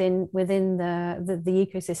change within the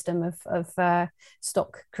ecosystem of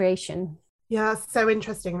stock creation. Yeah, it's so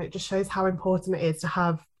interesting, and it just shows how important it is to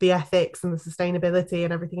have the ethics and the sustainability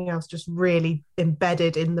and everything else just really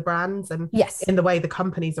embedded in the brands and in the way the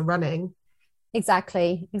companies are running.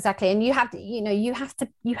 Exactly. And you have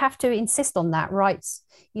to insist on that,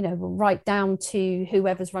 right down to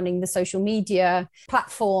whoever's running the social media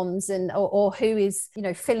platforms or who is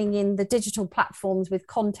filling in the digital platforms with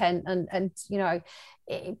content and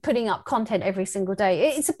putting up content every single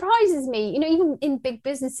day. It surprises me, even in big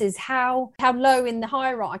businesses, how low in the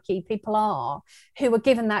hierarchy people are who are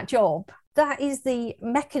given that job. That is the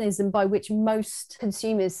mechanism by which most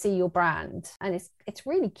consumers see your brand, and it's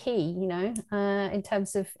really key, in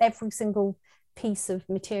terms of every single piece of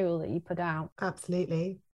material that you put out.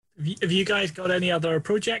 Absolutely. Have you guys got any other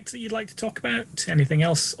projects that you'd like to talk about? Anything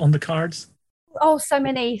else on the cards? Oh, so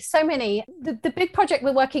many. The big project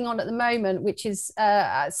we're working on at the moment, which is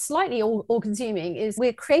slightly all-consuming, is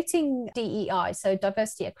we're creating DEI, so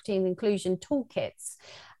diversity, equity and inclusion toolkits.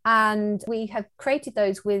 And we have created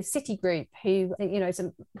those with Citigroup, who is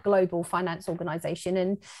a global finance organization,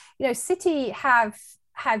 and Citi have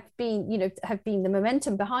been the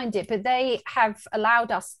momentum behind it, but they have allowed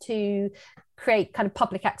us to create kind of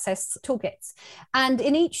public access toolkits. And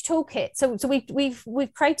in each toolkit, so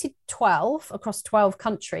we've created 12 across 12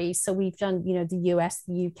 countries. So we've done the US,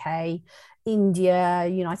 the UK, India,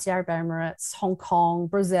 United Arab Emirates, Hong Kong,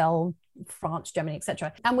 Brazil, France, Germany,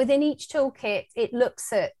 etc. And within each toolkit, it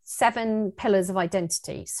looks at 7 pillars of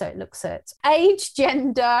identity. So it looks at age,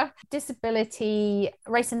 gender, disability,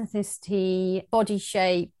 race and ethnicity, body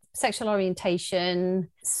shape, sexual orientation,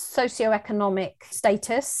 socioeconomic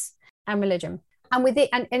status, and religion. And with it,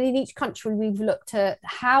 and in each country, we've looked at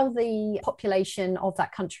how the population of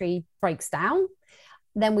that country breaks down.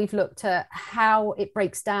 Then we've looked at how it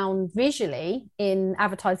breaks down visually in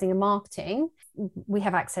advertising and marketing. We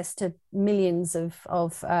have access to millions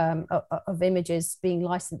of images being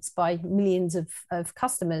licensed by millions of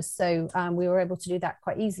customers. So we were able to do that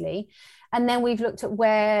quite easily. And then we've looked at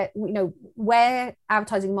where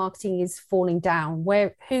advertising marketing is falling down,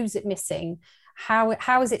 who's it missing,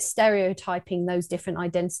 how is it stereotyping those different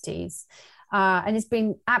identities. And it's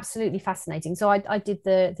been absolutely fascinating. So I did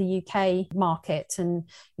the UK market, and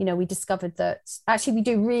we discovered that actually we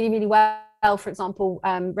do really, really well, for example,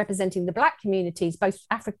 representing the Black communities, both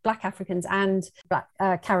Black Africans and Black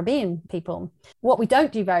Caribbean people. What we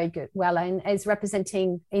don't do very well in is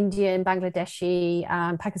representing Indian, Bangladeshi,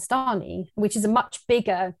 and Pakistani, which is a much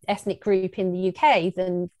bigger ethnic group in the UK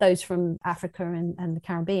than those from Africa and the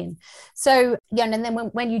Caribbean. So, and then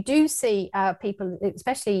when you do see people,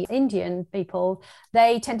 especially Indian people,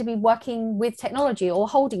 they tend to be working with technology or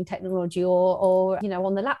holding technology or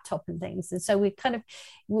on the laptop and things. And so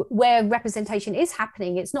we're representing representation is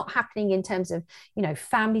happening. It's not happening in terms of, you know,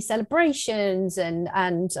 family celebrations and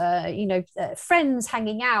friends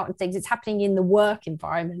hanging out and things. It's happening in the work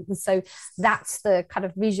environment. And so that's the kind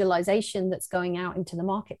of visualization that's going out into the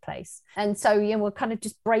marketplace. And so, you know, we're kind of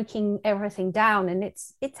just breaking everything down, and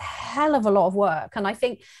it's a hell of a lot of work. And I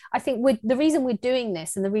think the reason we're doing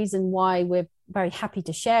this, and the reason why we're very happy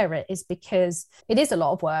to share it, is because it is a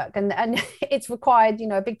lot of work, and it's required, you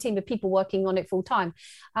know, a big team of people working on it full time,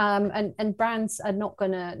 and brands are not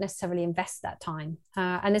going to necessarily invest that time,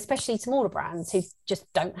 and especially smaller brands who just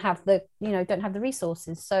don't have the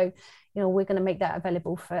resources. So, you know, we're going to make that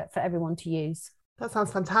available for everyone to use. That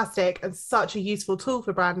sounds fantastic, and such a useful tool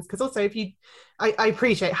for brands, because also I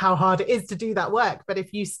appreciate how hard it is to do that work, but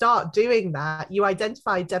if you start doing that, you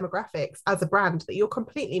identify demographics as a brand that you're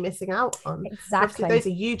completely missing out on. Exactly. Obviously, those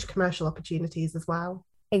are huge commercial opportunities as well.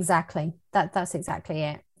 Exactly. That's exactly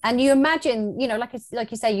it. And you imagine, you know, like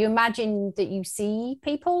you say, you imagine that you see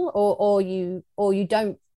people, or you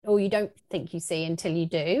don't think you see until you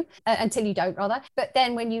do, until you don't rather. But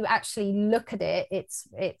then when you actually look at it, it's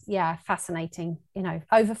fascinating. You know,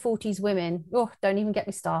 over 40s women, don't even get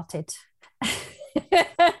me started.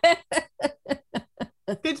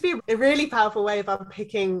 Going to be a really powerful way of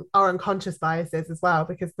unpicking our unconscious biases as well,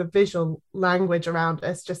 because the visual language around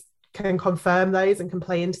us just can confirm those and can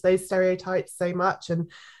play into those stereotypes so much.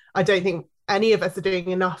 And I don't think any of us are doing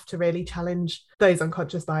enough to really challenge those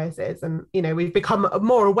unconscious biases. And, you know, we've become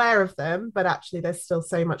more aware of them, but actually there's still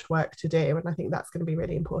so much work to do. And I think that's going to be a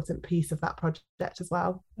really important piece of that project as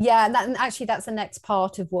well. Yeah, and actually that's the next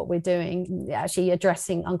part of what we're doing, actually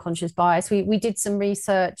addressing unconscious bias. We did some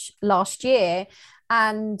research last year,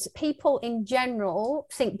 and people in general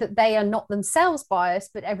think that they are not themselves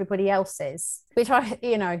biased, but everybody else is, which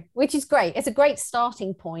is great. It's a great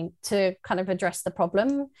starting point to kind of address the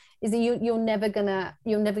problem. Is that you're never gonna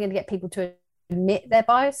get people to admit their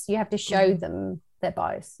bias. You have to show them their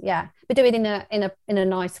bias. Yeah, but do it in a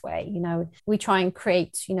nice way. You know, we try and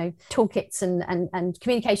create, you know, toolkits and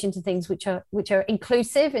communications and things which are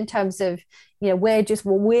inclusive in terms of, you know,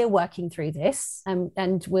 we're working through this,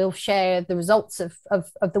 and we'll share the results of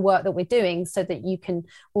the work that we're doing, so that you can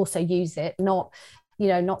also use it, not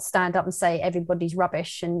stand up and say everybody's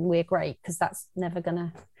rubbish and we're great, because it's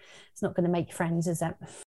not gonna make friends, is it?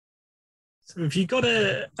 So have you got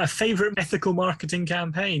a favourite ethical marketing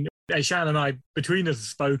campaign? Sian and I, between us, have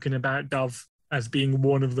spoken about Dove as being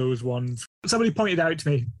one of those ones. Somebody pointed out to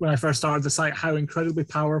me when I first started the site how incredibly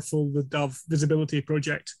powerful the Dove visibility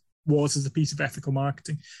project was as a piece of ethical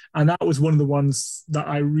marketing. And that was one of the ones that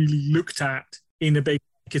I really looked at in a big,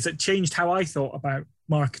 because it changed how I thought about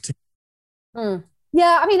marketing.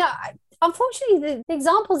 Yeah, I mean, unfortunately, the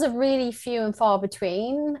examples are really few and far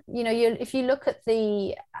between. You know, if you look at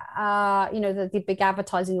the big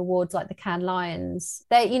advertising awards like the Cannes Lions,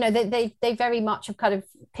 they very much have kind of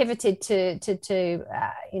pivoted to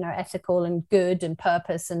ethical and good and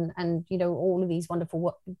purpose and you know, all of these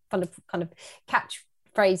wonderful kind of catch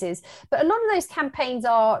phrases. But a lot of those campaigns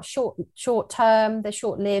are short term, they're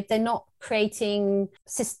short lived, they're not creating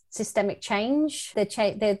systemic change. They're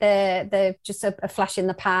just a flash in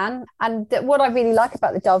the pan. And what I really like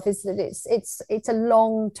about the Dove is that it's a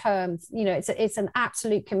long term, you know, it's an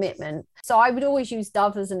absolute commitment. So I would always use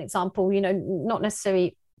Dove as an example, you know, not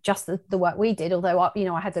necessarily just the work we did, although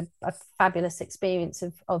I had a fabulous experience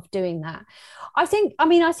of doing that. I think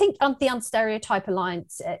the Unstereotype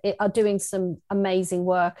Alliance are doing some amazing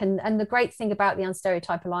work, and the great thing about the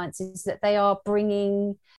Unstereotype Alliance is that they are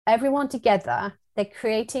bringing everyone together. They're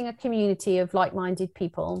creating a community of like-minded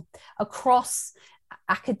people across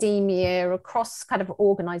academia, across kind of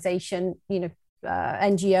organization, you know,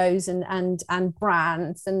 NGOs and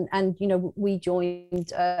brands, and you know, we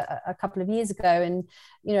joined a couple of years ago, and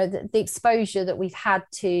you know, the exposure that we've had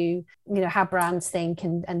to, you know, how brands think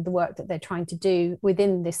and the work that they're trying to do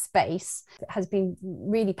within this space has been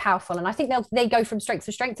really powerful. And I think they go from strength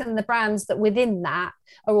to strength, and the brands that within that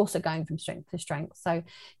are also going from strength to strength. So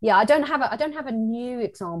yeah, I don't have a new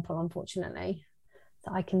example, unfortunately,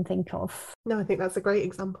 that I can think of. No, I think that's a great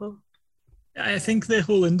example. I think the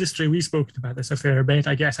whole industry, we've spoken about this a fair bit,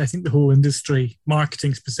 I guess. I think the whole industry,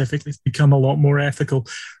 marketing specifically, has become a lot more ethical,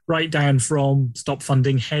 right down from Stop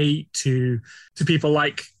Funding Hate to people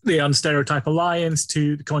like the Unstereotype Alliance,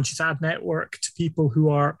 to the Conscious Ad Network, to people who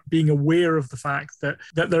are being aware of the fact that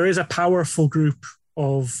there is a powerful group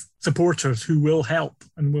of supporters who will help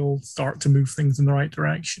and will start to move things in the right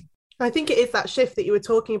direction. I think it is that shift that you were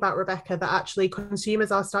talking about, Rebecca, that actually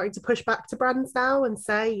consumers are starting to push back to brands now and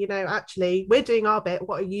say, you know, actually, we're doing our bit.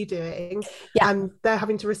 What are you doing? Yeah. And they're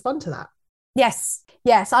having to respond to that. Yes,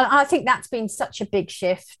 I think that's been such a big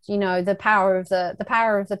shift. The power of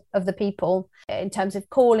the people in terms of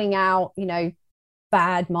calling out,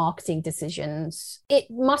 bad marketing decisions. It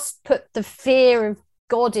must put the fear of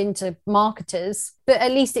God into marketers, but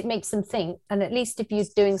at least it makes them think. And at least if you're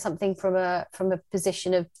doing something from a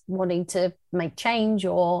position of wanting to make change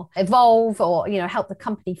or evolve or help the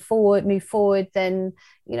company move forward, then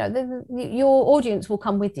your audience will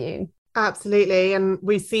come with you. Absolutely. And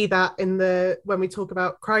we see that when we talk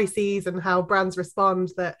about crises and how brands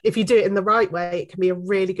respond, that if you do it in the right way, it can be a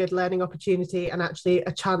really good learning opportunity and actually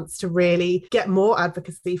a chance to really get more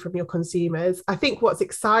advocacy from your consumers. I think what's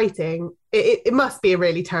exciting, it must be a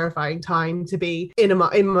really terrifying time to be in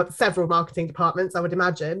several marketing departments, I would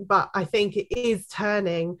imagine, but I think it is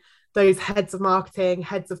turning those heads of marketing,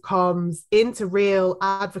 heads of comms into real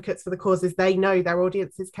advocates for the causes they know their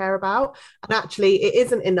audiences care about. And actually, it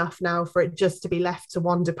isn't enough now for it just to be left to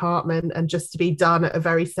one department and just to be done at a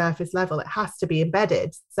very surface level. It has to be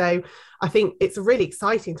embedded. So I think it's a really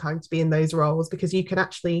exciting time to be in those roles because you can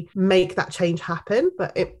actually make that change happen.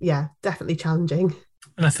 But definitely challenging.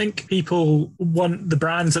 And I think people want the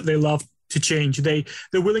brands that they love to change. They're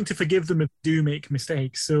willing to forgive them if they do make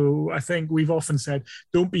mistakes. So I think we've often said,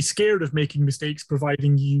 don't be scared of making mistakes,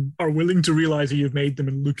 providing you are willing to realize that you've made them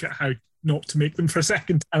and look at how not to make them for a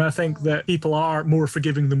second. And I think that people are more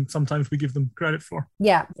forgiving than sometimes we give them credit for.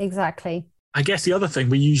 Yeah, exactly. I guess the other thing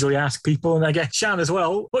we usually ask people, and I guess Sian as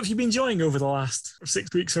well, what have you been enjoying over the last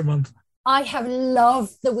 6 weeks or month? I have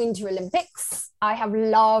loved the Winter Olympics. I have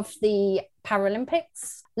loved the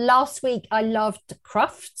Paralympics. Last week, I loved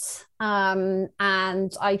Crufts, and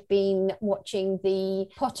I've been watching the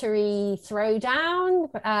pottery throwdown.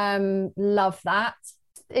 Love that.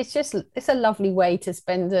 It's a lovely way to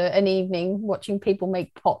spend an evening watching people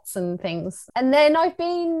make pots and things. And then I've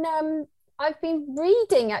been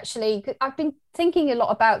reading, actually. I've been thinking a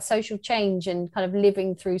lot about social change and kind of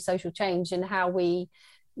living through social change and how we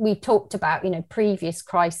talked about, previous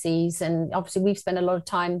crises. And obviously we've spent a lot of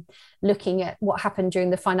time looking at what happened during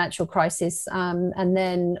the financial crisis, and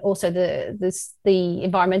then also the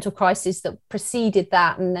environmental crisis that preceded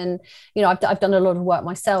that. And then, I've done a lot of work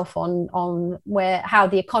myself on how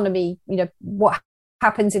the economy, what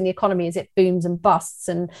happens in the economy as it booms and busts,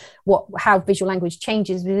 and how visual language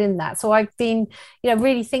changes within that. So I've been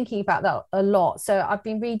really thinking about that a lot. So I've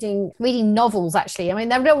been reading novels, actually. I mean,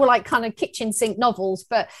 they're all like kind of kitchen sink novels,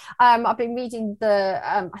 but I've been reading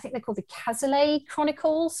I think they're called the Cazalet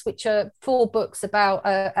Chronicles, which are 4 books about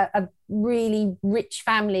a really rich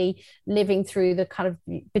family living through the kind of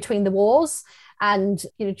between the wars, and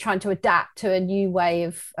trying to adapt to a new way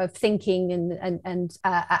of thinking and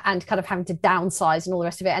kind of having to downsize and all the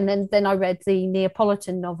rest of it. And then I read the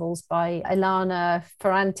Neapolitan novels by Elena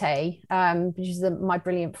Ferrante, which is My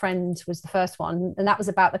Brilliant Friend was the first one, and that was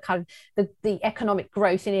about the kind of the economic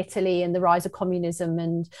growth in Italy and the rise of communism,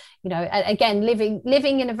 and again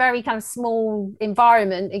living in a very kind of small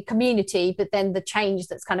environment, a community, but then the change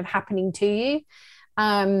that's kind of happening to you.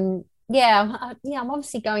 I'm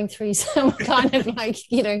obviously going through some kind of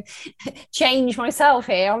change myself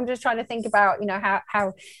here. I'm just trying to think about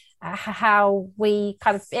how we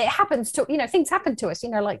kind of, it happens to things happen to us,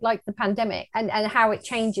 like the pandemic, and how it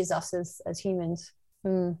changes us as humans.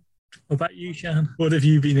 What about you, Sian? What have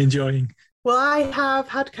you been enjoying? Well, I have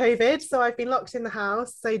had COVID, so I've been locked in the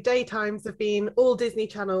house. So daytimes have been all Disney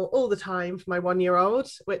Channel all the time for my 1-year-old,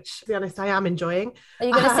 which, to be honest, I am enjoying. Are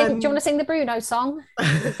you going to sing? Do you want to sing the Bruno song?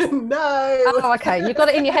 No. Oh, okay. You've got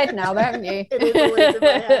it in your head now, haven't you? It is always in my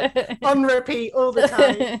head, on repeat all the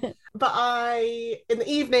time. But I, in the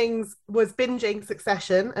evenings, was binging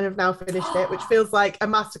Succession and have now finished it, which feels like a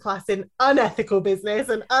masterclass in unethical business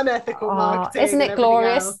and unethical marketing. Isn't it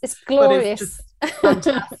glorious? It's glorious. It's just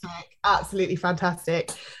fantastic. Absolutely fantastic.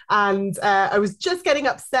 And I was just getting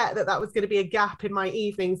upset that was going to be a gap in my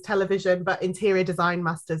evenings television, but Interior Design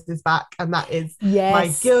Masters is back, and that is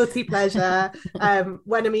my guilty pleasure.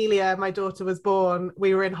 When Amelia, my daughter, was born,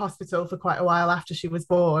 we were in hospital for quite a while after she was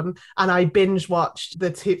born, and I binge watched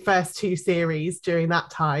the first 2 series during that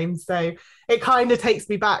time. So it kind of takes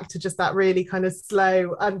me back to just that really kind of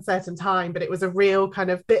slow, uncertain time, but it was a real kind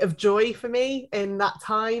of bit of joy for me in that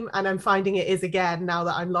time. And I'm finding it is again now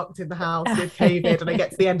that I'm locked in the house with COVID and I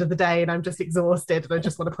get to the end of the day and I'm just exhausted and I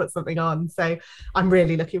just want to put something on. So I'm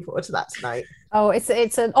really looking forward to that tonight. Oh, it's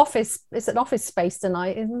an office space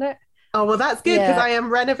tonight, isn't it? Oh, well, that's good, because I am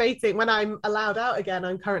renovating. When I'm allowed out again,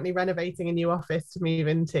 I'm currently renovating a new office to move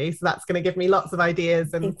into. So that's going to give me lots of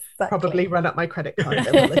ideas and probably run up my credit card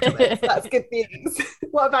a little bit. So that's good news.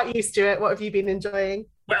 What about you, Stuart? What have you been enjoying?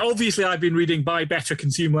 Well, obviously, I've been reading Buy Better,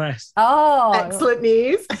 Consume Less. Oh, Excellent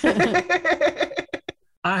news.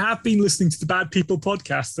 I have been listening to the Bad People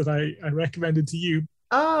podcast that I recommended to you.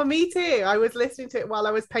 Oh, me too. I was listening to it while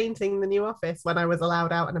I was painting the new office when I was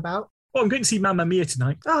allowed out and about. Oh, I'm going to see Mamma Mia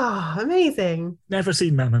tonight. Oh, amazing. Never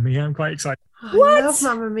seen Mamma Mia. I'm quite excited. Oh, I love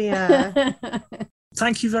Mamma Mia.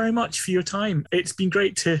 Thank you very much for your time. It's been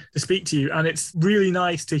great to speak to you, and it's really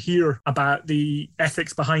nice to hear about the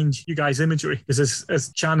ethics behind you guys' imagery. Because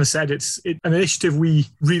as Sian said, it's an initiative we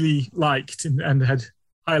really liked and had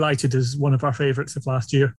highlighted as one of our favourites of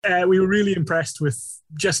last year. We were really impressed with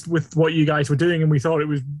what you guys were doing, and we thought it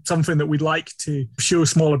was something that we'd like to show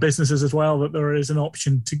smaller businesses as well, that there is an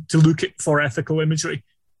option to look at for ethical imagery.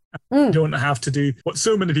 You don't have to do what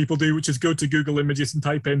so many people do, which is go to Google Images and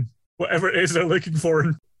type in whatever it is they're looking for.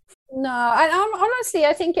 No, and honestly,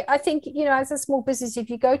 I think as a small business, if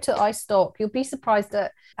you go to iStock, you'll be surprised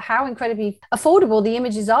at how incredibly affordable the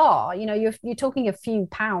images are. You're talking a few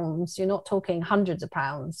pounds. You're not talking hundreds of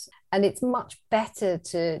pounds, and it's much better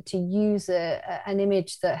to use an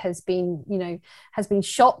image that has been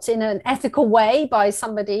shot in an ethical way by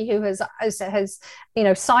somebody who has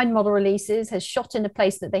signed model releases, has shot in a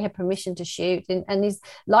place that they have permission to shoot, and is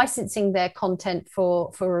licensing their content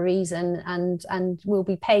for a reason, and will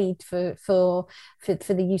be paid for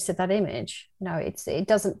the use of that image. No, it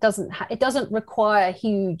doesn't require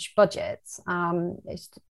huge budgets.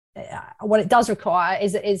 What it does require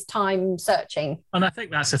is time searching. And I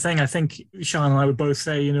think that's the thing. I think Sian and I would both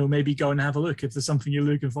say, maybe go and have a look. If there's something you're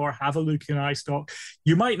looking for, have a look in iStock.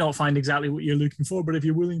 You might not find exactly what you're looking for, but if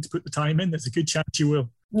you're willing to put the time in, there's a good chance you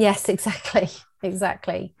will. Yes, exactly.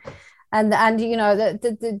 And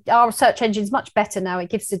our search engine is much better now. It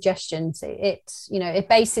gives suggestions. It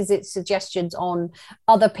bases its suggestions on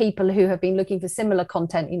other people who have been looking for similar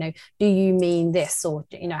content. Do you mean this, or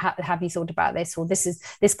have you thought about this, or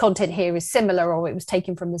this content here is similar, or it was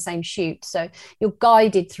taken from the same shoot. So you're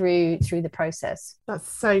guided through the process.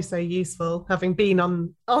 That's so useful. Having been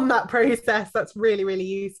on that process, that's really, really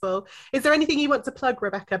useful. Is there anything you want to plug,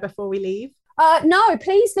 Rebecca, before we leave? No,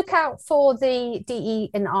 please look out for the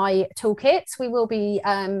DE&I toolkits. We'll be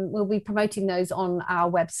promoting those on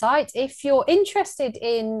our website. If you're interested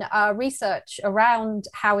in research around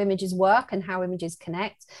how images work and how images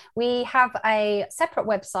connect, we have a separate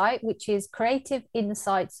website, which is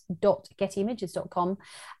creativeinsights.gettyimages.com,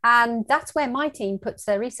 and that's where my team puts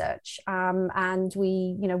their research. And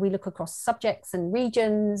we look across subjects and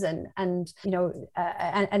regions, and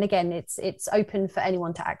again, it's open for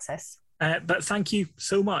anyone to access. But thank you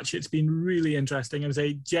so much. It's been really interesting. And I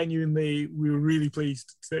say genuinely, we were really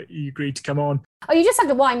pleased that you agreed to come on. Oh, you just have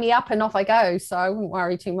to wind me up and off I go. So I wouldn't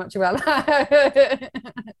worry too much about that.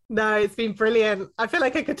 No, it's been brilliant. I feel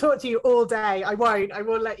like I could talk to you all day. I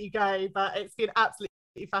will let you go, but it's been absolutely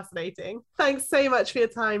fascinating. Thanks so much for your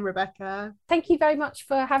time, Rebecca. Thank you very much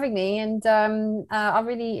for having me. And I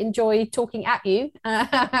really enjoy talking at you.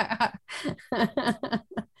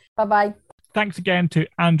 Bye-bye. Thanks again to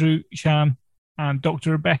Andrew, Sian, and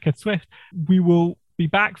Dr. Rebecca Swift. We will be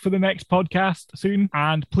back for the next podcast soon.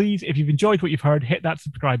 And please, if you've enjoyed what you've heard, hit that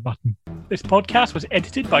subscribe button. This podcast was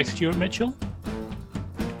edited by Stuart Mitchell.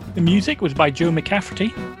 The music was by Joe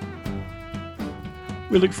McCafferty.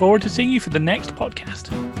 We look forward to seeing you for the next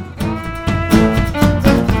podcast.